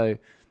also,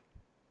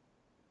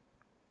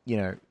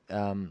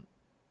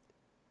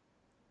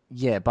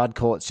 Bud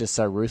Court's just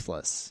so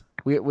ruthless.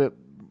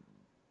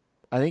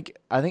 I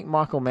think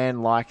Michael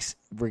Mann likes,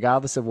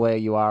 regardless of where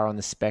you are on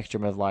the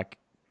spectrum of, like,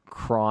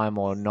 crime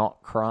or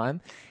not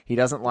crime, he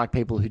doesn't like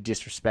people who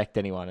disrespect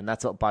anyone, and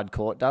that's what Bud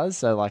Court does.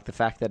 So, like, the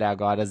fact that our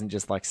guy doesn't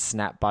just, like,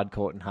 snap Bud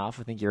Court in half,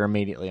 I think you're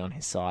immediately on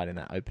his side in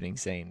that opening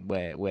scene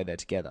where they're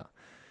together.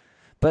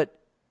 But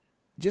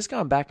just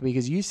going back,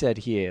 because you said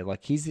here,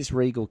 like, he's this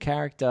regal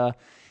character,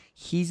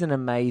 he's an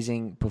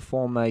amazing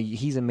performer,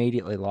 he's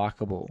immediately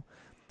likable.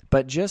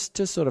 But just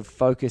to sort of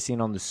focus in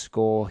on the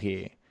score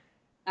here,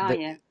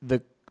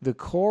 the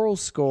choral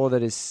score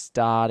that is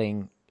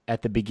starting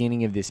at the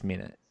beginning of this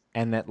minute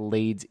and that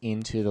leads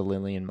into the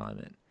Lillian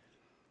moment.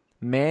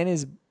 Mann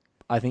is,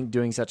 I think,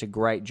 doing such a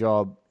great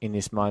job in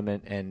this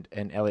moment, and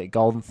Elliot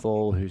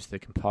Goldenthal, who's the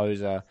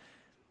composer,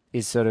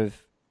 is sort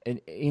of,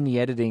 in the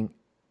editing,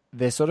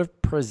 they're sort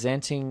of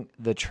presenting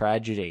the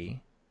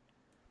tragedy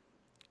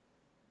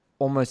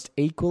almost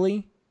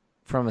equally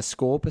from a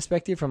score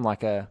perspective, from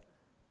like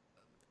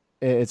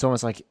it's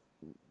almost like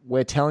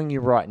we're telling you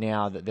right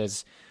now that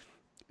there's,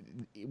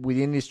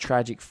 within this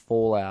tragic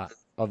fallout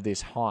of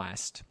this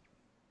heist,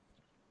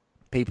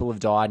 people have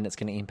died and it's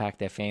going to impact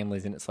their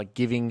families, and it's like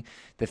giving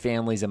the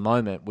families a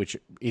moment, which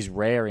is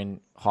rare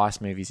in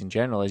heist movies in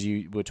general, as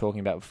you were talking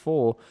about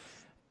before,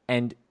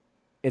 and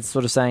it's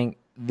sort of saying,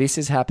 this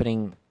is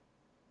happening,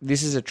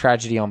 this is a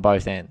tragedy on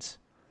both ends.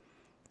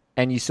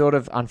 And you sort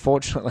of,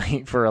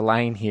 unfortunately for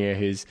Elaine here,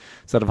 who's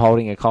sort of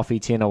holding a coffee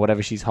tin or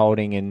whatever she's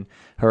holding, and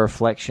her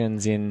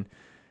reflections in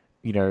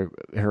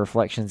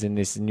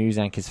this news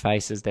anchor's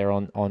face as they're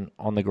on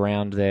the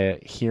ground, they're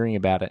hearing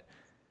about it.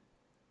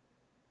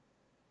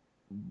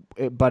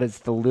 but it's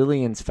the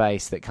Lillian's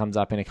face that comes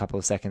up in a couple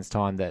of seconds'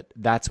 time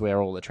that's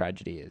where all the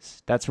tragedy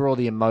is. That's where all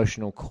the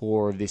emotional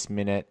core of this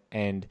minute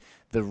and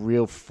the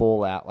real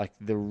fallout, like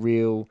the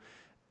real,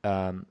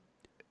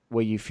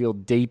 where you feel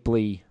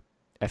deeply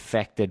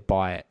affected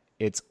by it.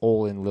 It's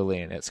all in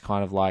Lillian. It's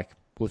kind of like,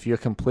 well, if you're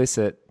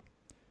complicit,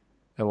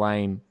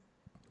 Elaine,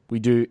 we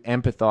do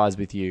empathize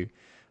with you,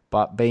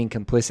 but being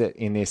complicit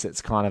in this,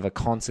 it's kind of a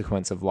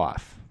consequence of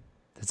life.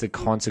 It's a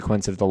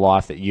consequence of the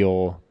life that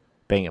you're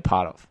being a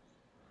part of.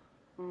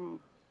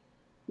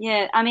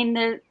 Yeah, I mean,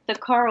 the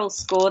choral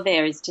score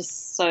there is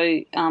just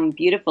so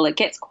beautiful. It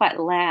gets quite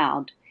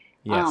loud,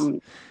 yes.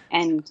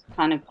 And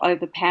kind of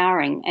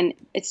overpowering. And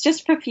it's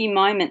just for a few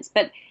moments,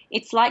 but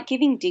it's like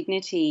giving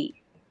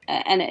dignity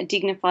and a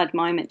dignified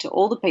moment to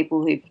all the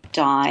people who've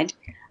died.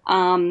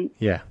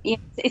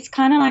 It's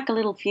kind of like a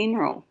little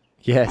funeral.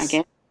 Yes, I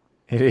guess.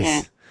 It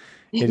is.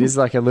 Yeah. It is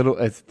like a little.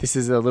 This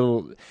is a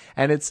little,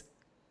 and it's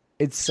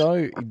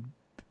so.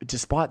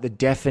 Despite the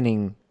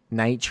deafening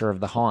nature of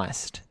the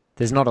heist,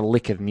 there's not a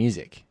lick of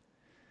music.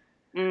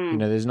 You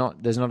know, there's not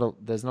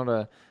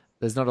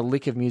a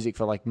lick of music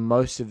for like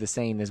most of the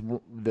scene. There's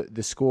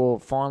the score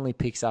finally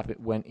picks up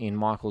when in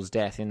Michael's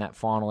death, in that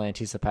final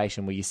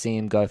anticipation where you see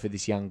him go for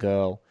this young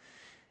girl,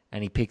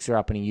 and he picks her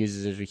up and he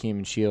uses her as a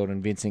human shield,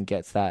 and Vincent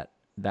gets that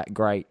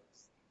great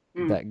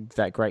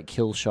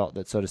kill shot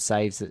that sort of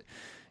saves it,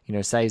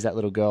 saves that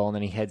little girl, and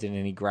then he heads in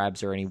and he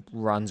grabs her and he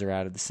runs her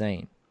out of the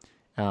scene.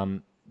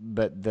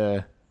 But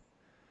this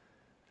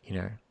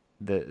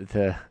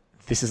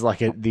is like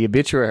the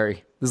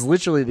obituary. This is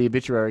literally the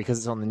obituary because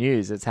it's on the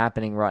news. It's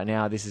happening right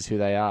now. This is who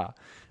they are.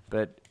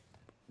 But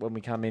when we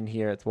come in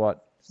here, it's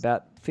about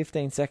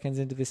 15 seconds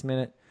into this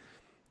minute.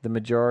 The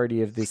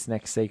majority of this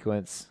next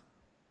sequence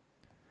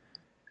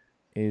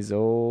is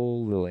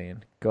all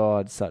Lillian.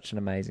 God, such an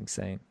amazing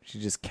scene. She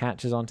just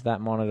catches onto that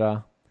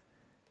monitor.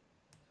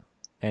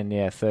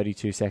 And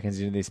 32 seconds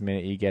into this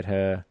minute, you get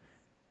her.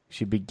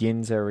 She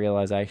begins her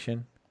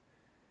realization.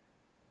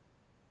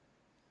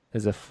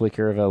 There's a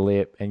flicker of her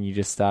lip, and you're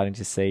just starting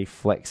to see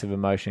flecks of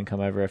emotion come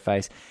over her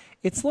face.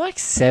 It's like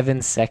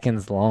 7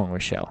 seconds long,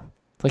 Rochelle.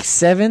 It's like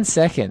 7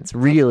 seconds,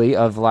 really,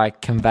 of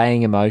like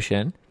conveying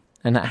emotion,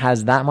 and it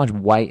has that much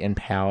weight and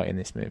power in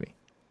this movie.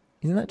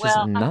 Isn't that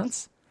just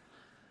nuts?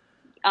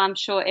 I'm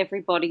sure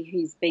everybody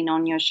who's been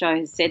on your show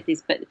has said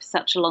this, but for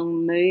such a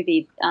long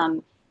movie,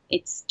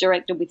 it's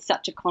directed with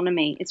such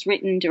economy. It's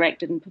written,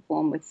 directed, and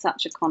performed with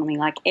such economy.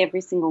 Like every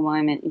single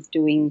moment is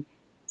doing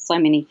so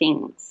many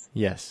things.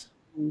 Yes.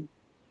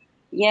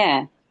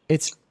 Yeah.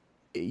 It's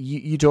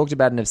you talked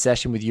about an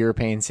obsession with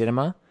European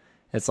cinema.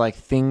 It's like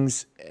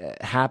things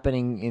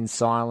happening in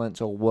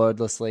silence or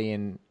wordlessly,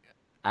 and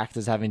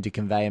actors having to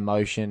convey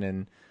emotion,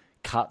 and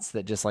cuts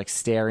that just like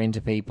stare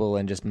into people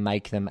and just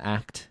make them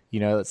act.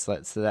 It's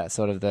that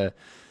sort of the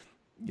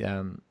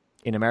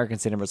in American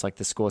cinema, it's like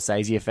the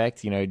Scorsese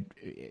effect.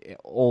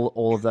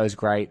 All of those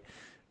great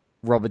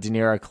Robert De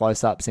Niro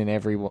close-ups in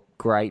every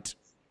great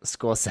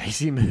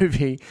Scorsese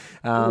movie.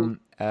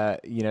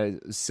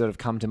 Sort of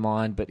come to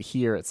mind, but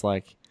here it's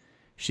like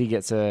she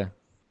gets a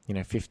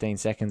 15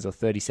 seconds or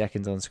 30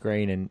 seconds on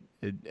screen,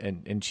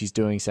 and she's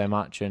doing so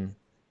much and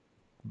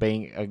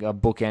being a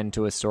bookend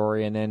to a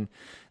story. And then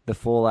the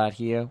fallout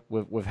here,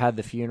 we've had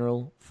the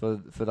funeral for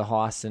the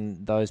heist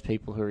and those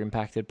people who are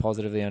impacted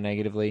positively or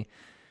negatively,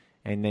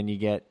 and then you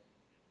get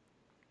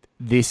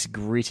this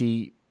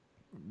gritty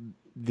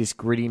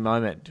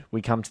moment.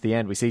 We come to the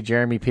end. We see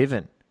Jeremy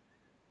Piven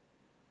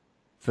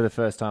for the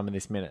first time in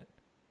this minute.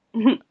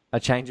 A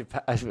change of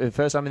the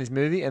first time in this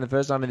movie and the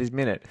first time in this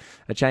minute.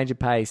 A change of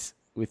pace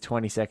with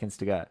 20 seconds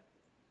to go.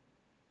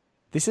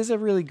 This is a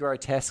really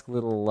grotesque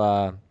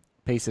little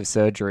piece of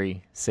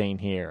surgery scene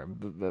here.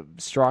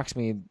 Strikes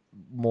me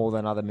more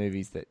than other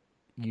movies that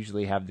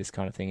usually have this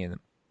kind of thing in them.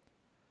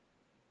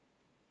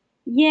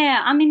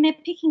 Yeah, I mean, they're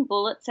picking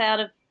bullets out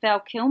of Val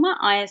Kilmer,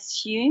 I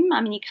assume.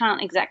 I mean, you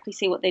can't exactly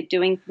see what they're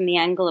doing from the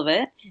angle of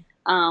it.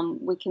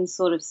 We can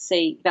sort of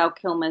see Val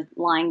Kilmer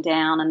lying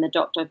down and the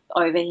doctor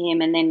over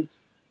him, and then,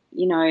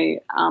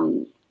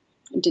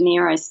 De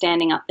Niro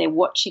standing up there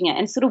watching it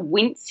and sort of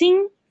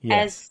wincing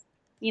as,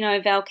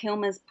 Val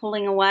Kilmer's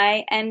pulling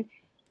away. And,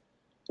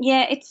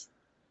 yeah, it's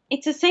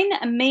a scene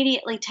that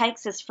immediately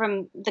takes us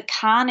from the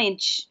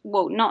carnage.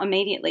 Well, not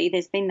immediately.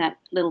 There's been that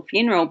little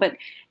funeral, but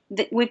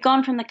we've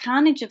gone from the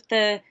carnage of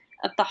the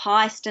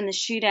heist and the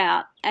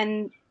shootout,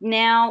 and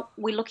now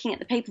we're looking at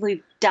the people who've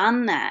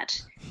done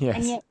that. Yes.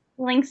 And yet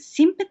feeling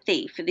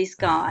sympathy for this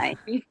guy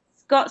who's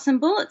got some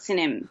bullets in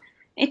him.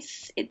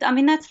 I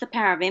mean, that's the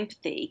power of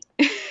empathy.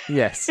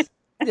 Yes.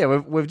 Yeah,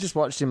 we've just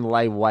watched him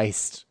lay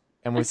waste,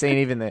 and we've seen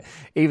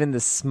even the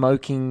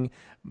smoking,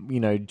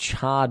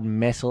 charred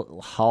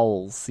metal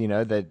holes,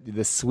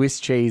 the Swiss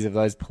cheese of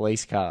those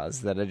police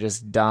cars that are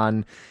just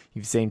done.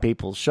 You've seen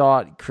people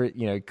shot.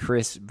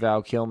 Chris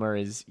Val Kilmer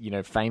is,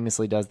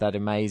 famously does that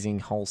amazing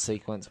whole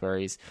sequence where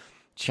he's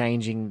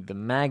changing the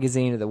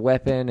magazine of the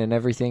weapon and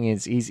everything.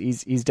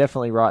 He's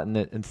definitely right in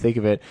the thick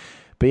of it.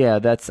 But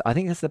yeah, I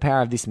think that's the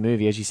power of this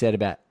movie, as you said,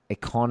 about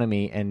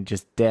economy and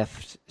just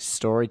deft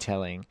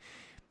storytelling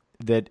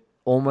that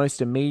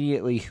almost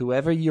immediately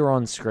whoever you're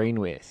on screen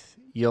with,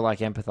 you're like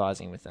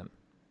empathizing with them.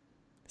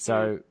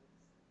 So,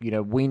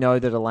 we know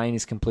that Elaine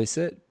is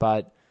complicit,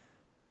 but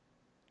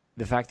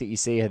the fact that you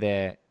see her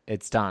there,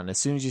 it's done. As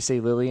soon as you see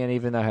Lillian,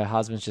 even though her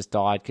husband's just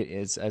died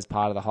as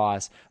part of the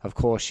heist, of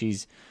course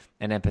she's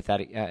an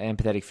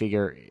empathetic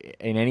figure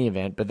in any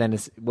event. But then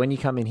when you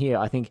come in here,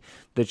 I think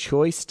the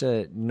choice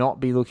to not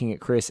be looking at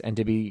Chris and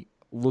to be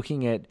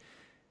looking at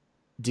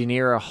De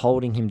Niro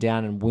holding him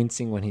down and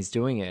wincing when he's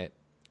doing it,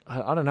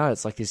 I don't know.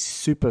 It's like this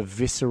super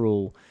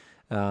visceral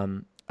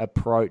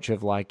approach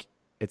of like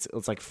it's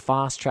like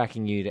fast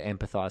tracking you to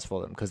empathize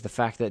for them, because the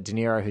fact that De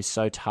Niro, who's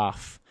so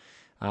tough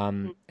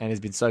and has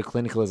been so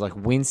clinical, is like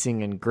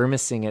wincing and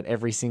grimacing at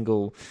every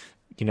single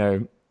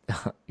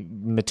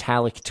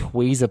metallic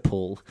tweezer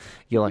pull.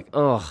 You're like,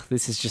 oh,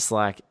 this is just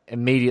like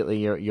immediately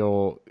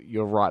you're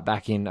right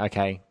back in.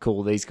 Okay,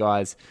 cool. These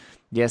guys,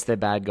 yes, they're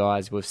bad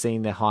guys. We've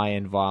seen their high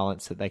end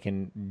violence that they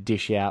can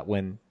dish out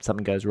when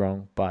something goes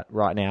wrong, but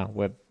right now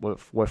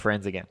we're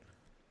friends again.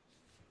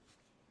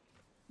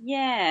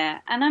 Yeah,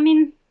 and I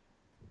mean,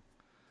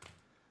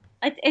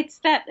 it's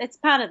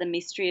part of the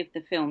mystery of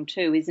the film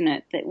too, isn't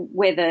it? That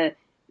whether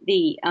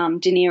the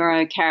De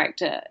Niro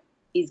character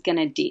is going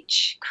to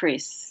ditch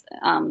Chris,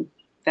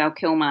 Val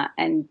Kilmer,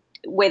 and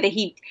whether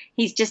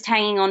he's just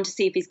hanging on to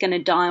see if he's going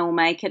to die or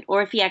make it,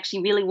 or if he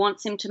actually really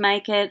wants him to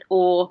make it,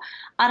 or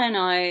I don't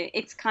know.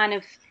 It's kind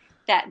of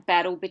that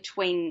battle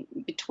between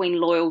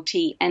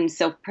loyalty and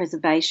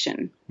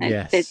self-preservation.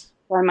 Yes. There's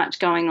so much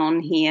going on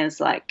here. It's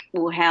like,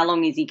 well, how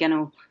long is he going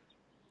to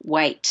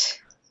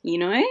wait,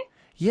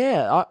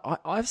 Yeah,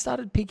 I've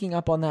started picking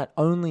up on that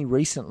only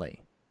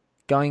recently.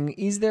 Going,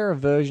 is there a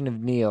version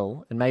of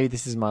Neil, and maybe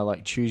this is my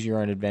like choose your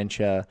own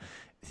adventure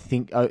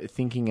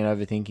thinking and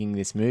overthinking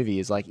this movie,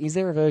 is like, is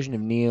there a version of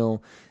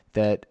Neil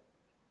that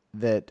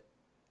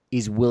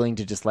is willing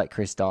to just let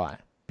Chris die?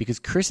 Because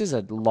Chris is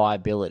a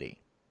liability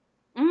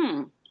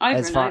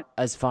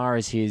as far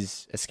as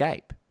his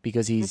escape,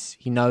 because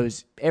he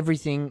knows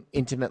everything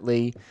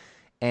intimately,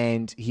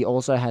 and he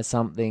also has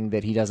something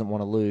that he doesn't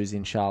want to lose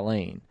in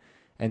Charlene.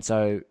 And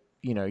so,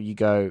 you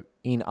go,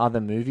 in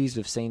other movies,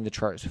 we've seen the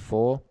tropes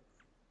before.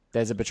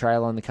 There's a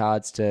betrayal on the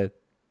cards to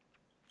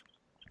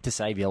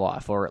save your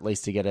life, or at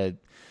least to get a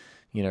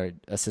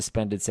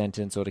suspended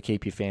sentence, or to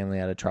keep your family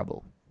out of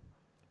trouble.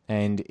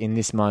 And in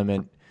this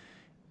moment,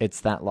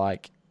 it's that,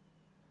 like,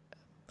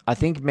 I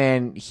think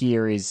man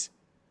here is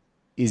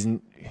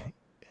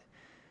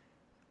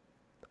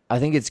I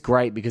think it's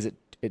great because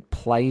it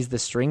plays the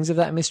strings of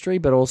that mystery,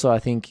 but also I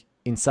think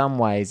in some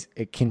ways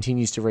it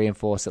continues to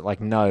reinforce it. Like,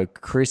 no,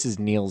 Chris is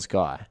Neil's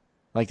guy.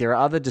 Like, there are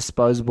other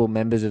disposable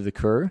members of the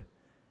crew,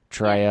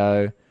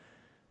 Trejo,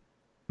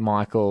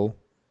 Michael,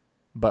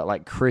 but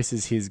like Chris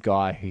is his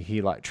guy who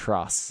he like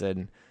trusts,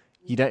 and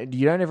you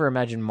don't ever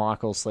imagine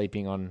Michael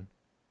sleeping on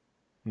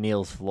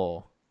Neil's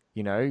floor,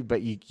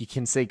 but you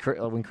can see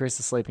when Chris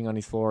is sleeping on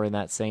his floor in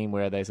that scene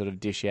where they sort of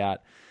dish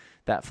out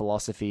that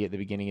philosophy at the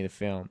beginning of the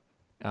film.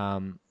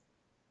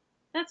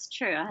 That's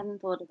true. I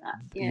hadn't thought of that.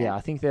 Yeah,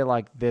 I think they're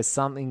like, there's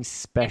something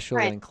special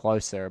and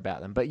closer about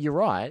them. But you're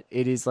right.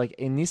 It is like,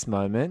 in this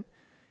moment,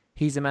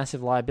 he's a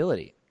massive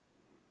liability.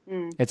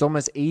 It's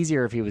almost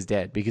easier if he was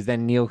dead, because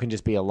then Neil can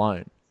just be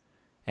alone.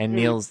 And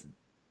Neil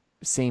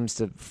seems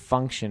to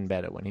function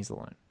better when he's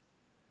alone.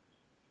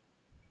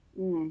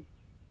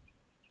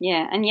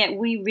 Yeah, and yet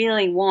we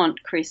really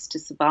want Chris to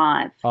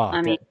survive. Oh,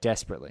 I mean,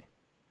 desperately.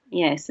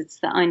 Yes, it's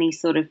the only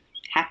sort of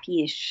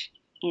happy-ish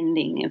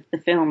ending of the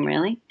film,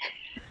 really.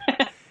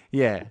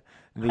 Yeah,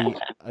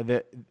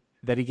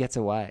 that he gets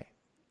away.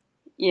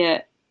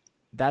 Yeah,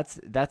 that's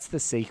the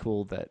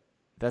sequel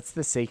that's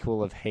the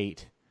sequel of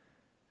Heat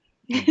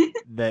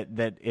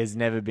that has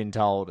never been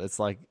told. It's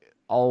like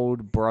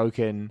old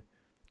broken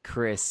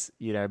Chris,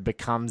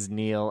 becomes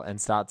Neil and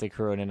starts a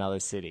crew in another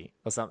city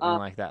or something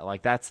like that.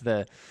 Like that's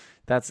the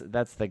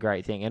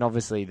great thing. And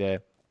obviously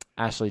the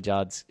Ashley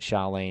Judd's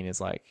Charlene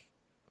is like,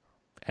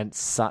 and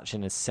such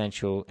an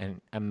essential and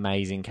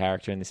amazing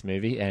character in this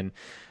movie. And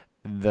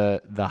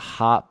the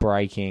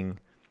heartbreaking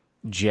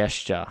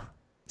gesture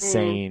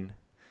scene,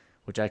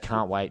 which I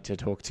can't wait to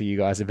talk to you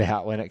guys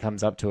about when it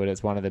comes up to it.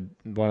 It's one of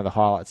the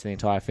highlights of the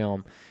entire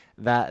film.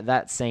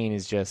 That scene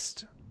is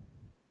just,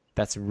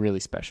 that's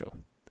really special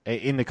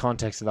in the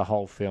context of the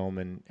whole film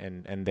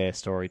and their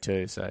story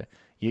too. So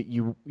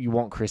you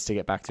want Chris to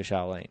get back to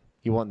Charlene.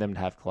 You want them to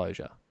have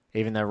closure,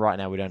 even though right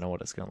now we don't know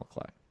what it's going to look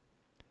like.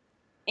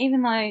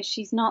 Even though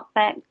she's not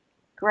that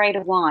great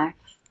a wife.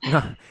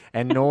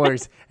 and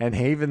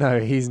even though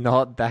he's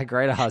not that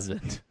great a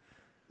husband.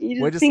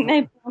 You just think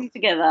they belong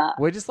together.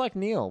 We're just like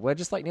Neil.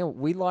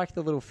 We like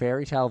the little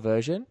fairy tale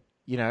version.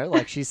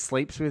 Like she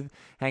sleeps with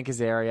Hank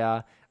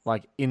Azaria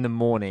like in the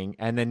morning,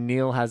 and then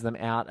Neil has them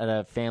out at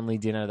a family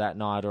dinner that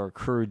night, or a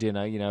crew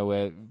dinner,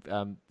 where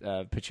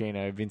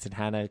Pacino, Vincent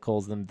Hanna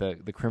calls them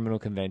the criminal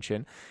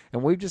convention.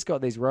 And we've just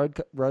got these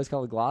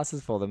rose-colored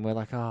glasses for them. We're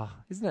like, oh,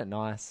 isn't it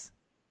nice?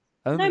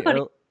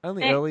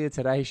 Only earlier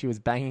today she was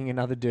banging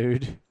another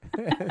dude.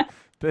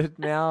 But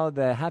now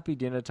they're happy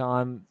dinner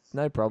time,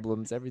 no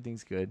problems,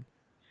 everything's good.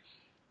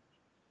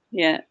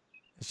 Yeah.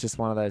 It's just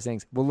one of those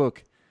things. Well,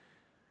 look,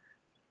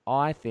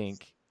 I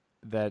think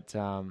that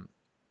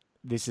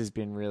this has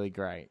been really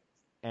great.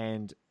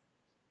 And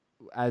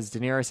as De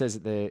Niro says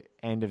at the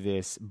end of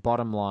this,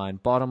 bottom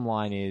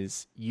line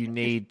is you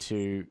need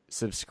to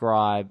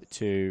subscribe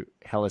to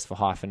Hell is for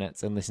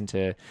Hyphenates and listen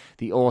to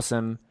the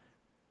awesome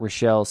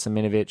Rochelle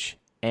Siemienowicz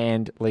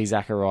and Lee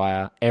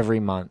Zachariah every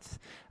month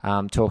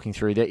talking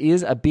through. There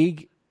is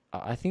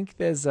I think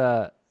there's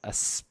a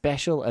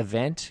special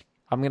event.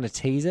 I'm going to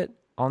tease it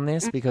on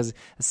this because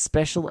a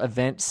special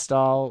event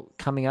style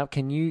coming up.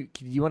 Do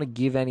you want to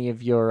give any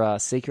of your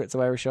secrets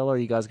away, Rochelle, or are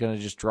you guys going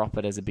to just drop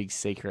it as a big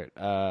secret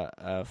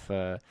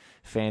for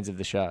fans of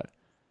the show?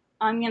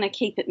 I'm going to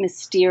keep it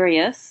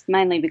mysterious,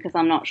 mainly because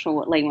I'm not sure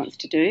what Lee wants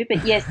to do.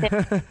 But yes,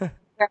 there's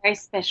very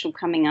special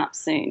coming up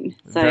soon.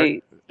 So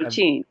stay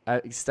tuned.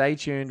 Stay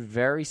tuned.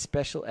 Very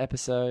special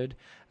episode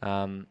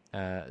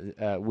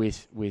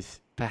with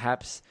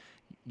perhaps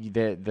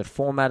the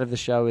format of the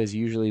show is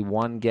usually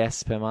one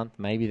guest per month.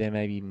 Maybe there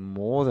may be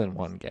more than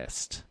one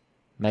guest.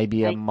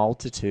 Maybe a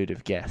multitude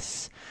of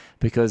guests.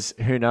 Because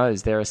who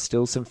knows? There are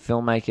still some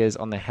filmmakers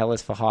on the Hell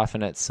is for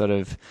Hyphenates sort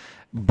of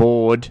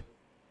board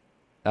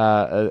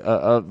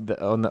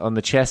on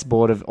the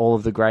chessboard of all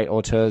of the great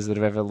auteurs that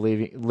have ever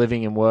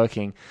living and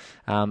working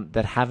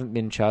that haven't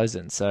been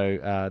chosen.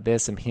 So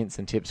there's some hints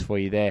and tips for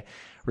you there.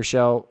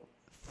 Rochelle,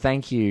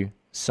 thank you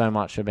so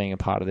much for being a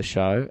part of the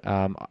show.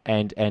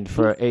 And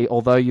for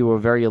although you were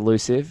very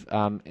elusive,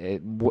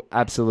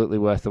 absolutely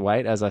worth the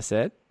wait, as I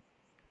said.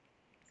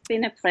 It's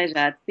been a pleasure.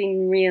 It's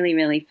been really,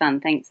 really fun.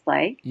 Thanks,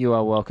 Blake. You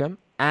are welcome.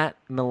 At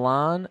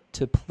Milan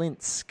to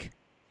Plinsk.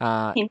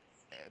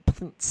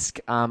 Plinsk,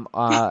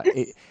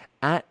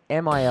 at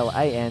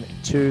MILAN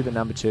to the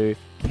number 2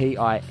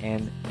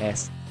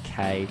 PINSK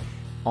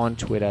on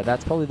Twitter.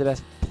 That's probably the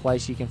best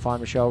place you can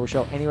find Rochelle.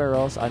 Rochelle, anywhere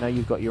else? I know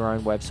you've got your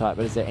own website,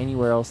 but is there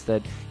anywhere else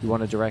that you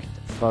want to direct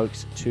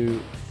folks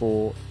to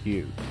for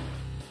you?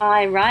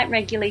 I write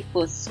regularly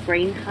for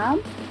Screen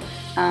Hub,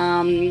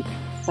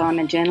 so I'm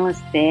a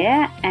journalist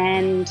there,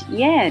 and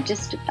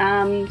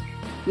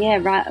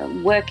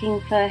working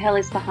for Hell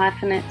is for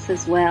Hyphenates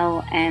as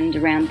well and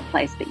around the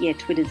place. But yeah,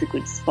 Twitter's a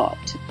good spot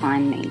to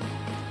find me.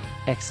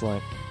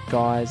 Excellent.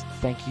 Guys,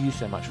 thank you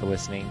so much for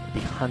listening.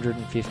 The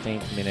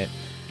 115th minute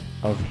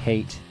of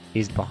Heat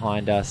is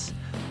behind us.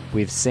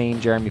 We've seen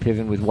Jeremy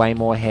Piven with way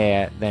more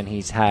hair than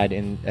he's had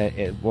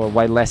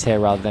way less hair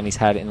rather than he's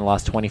had in the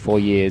last 24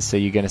 years. So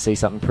you're going to see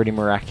something pretty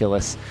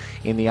miraculous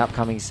in the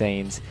upcoming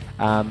scenes.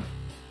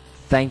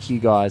 Thank you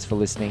guys for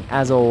listening.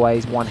 As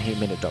always,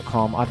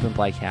 oneheatminute.com. I've been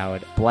Blake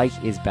Howard. Blake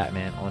is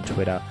Batman on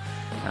Twitter.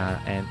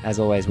 And as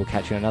always, we'll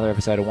catch you in another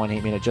episode of One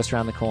Heat Minute just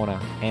around the corner.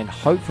 And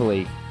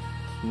hopefully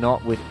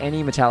not with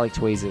any metallic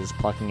tweezers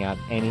plucking out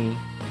any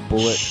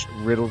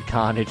bullet-riddled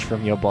carnage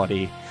from your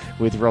body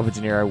with Robert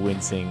De Niro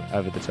wincing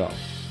over the top.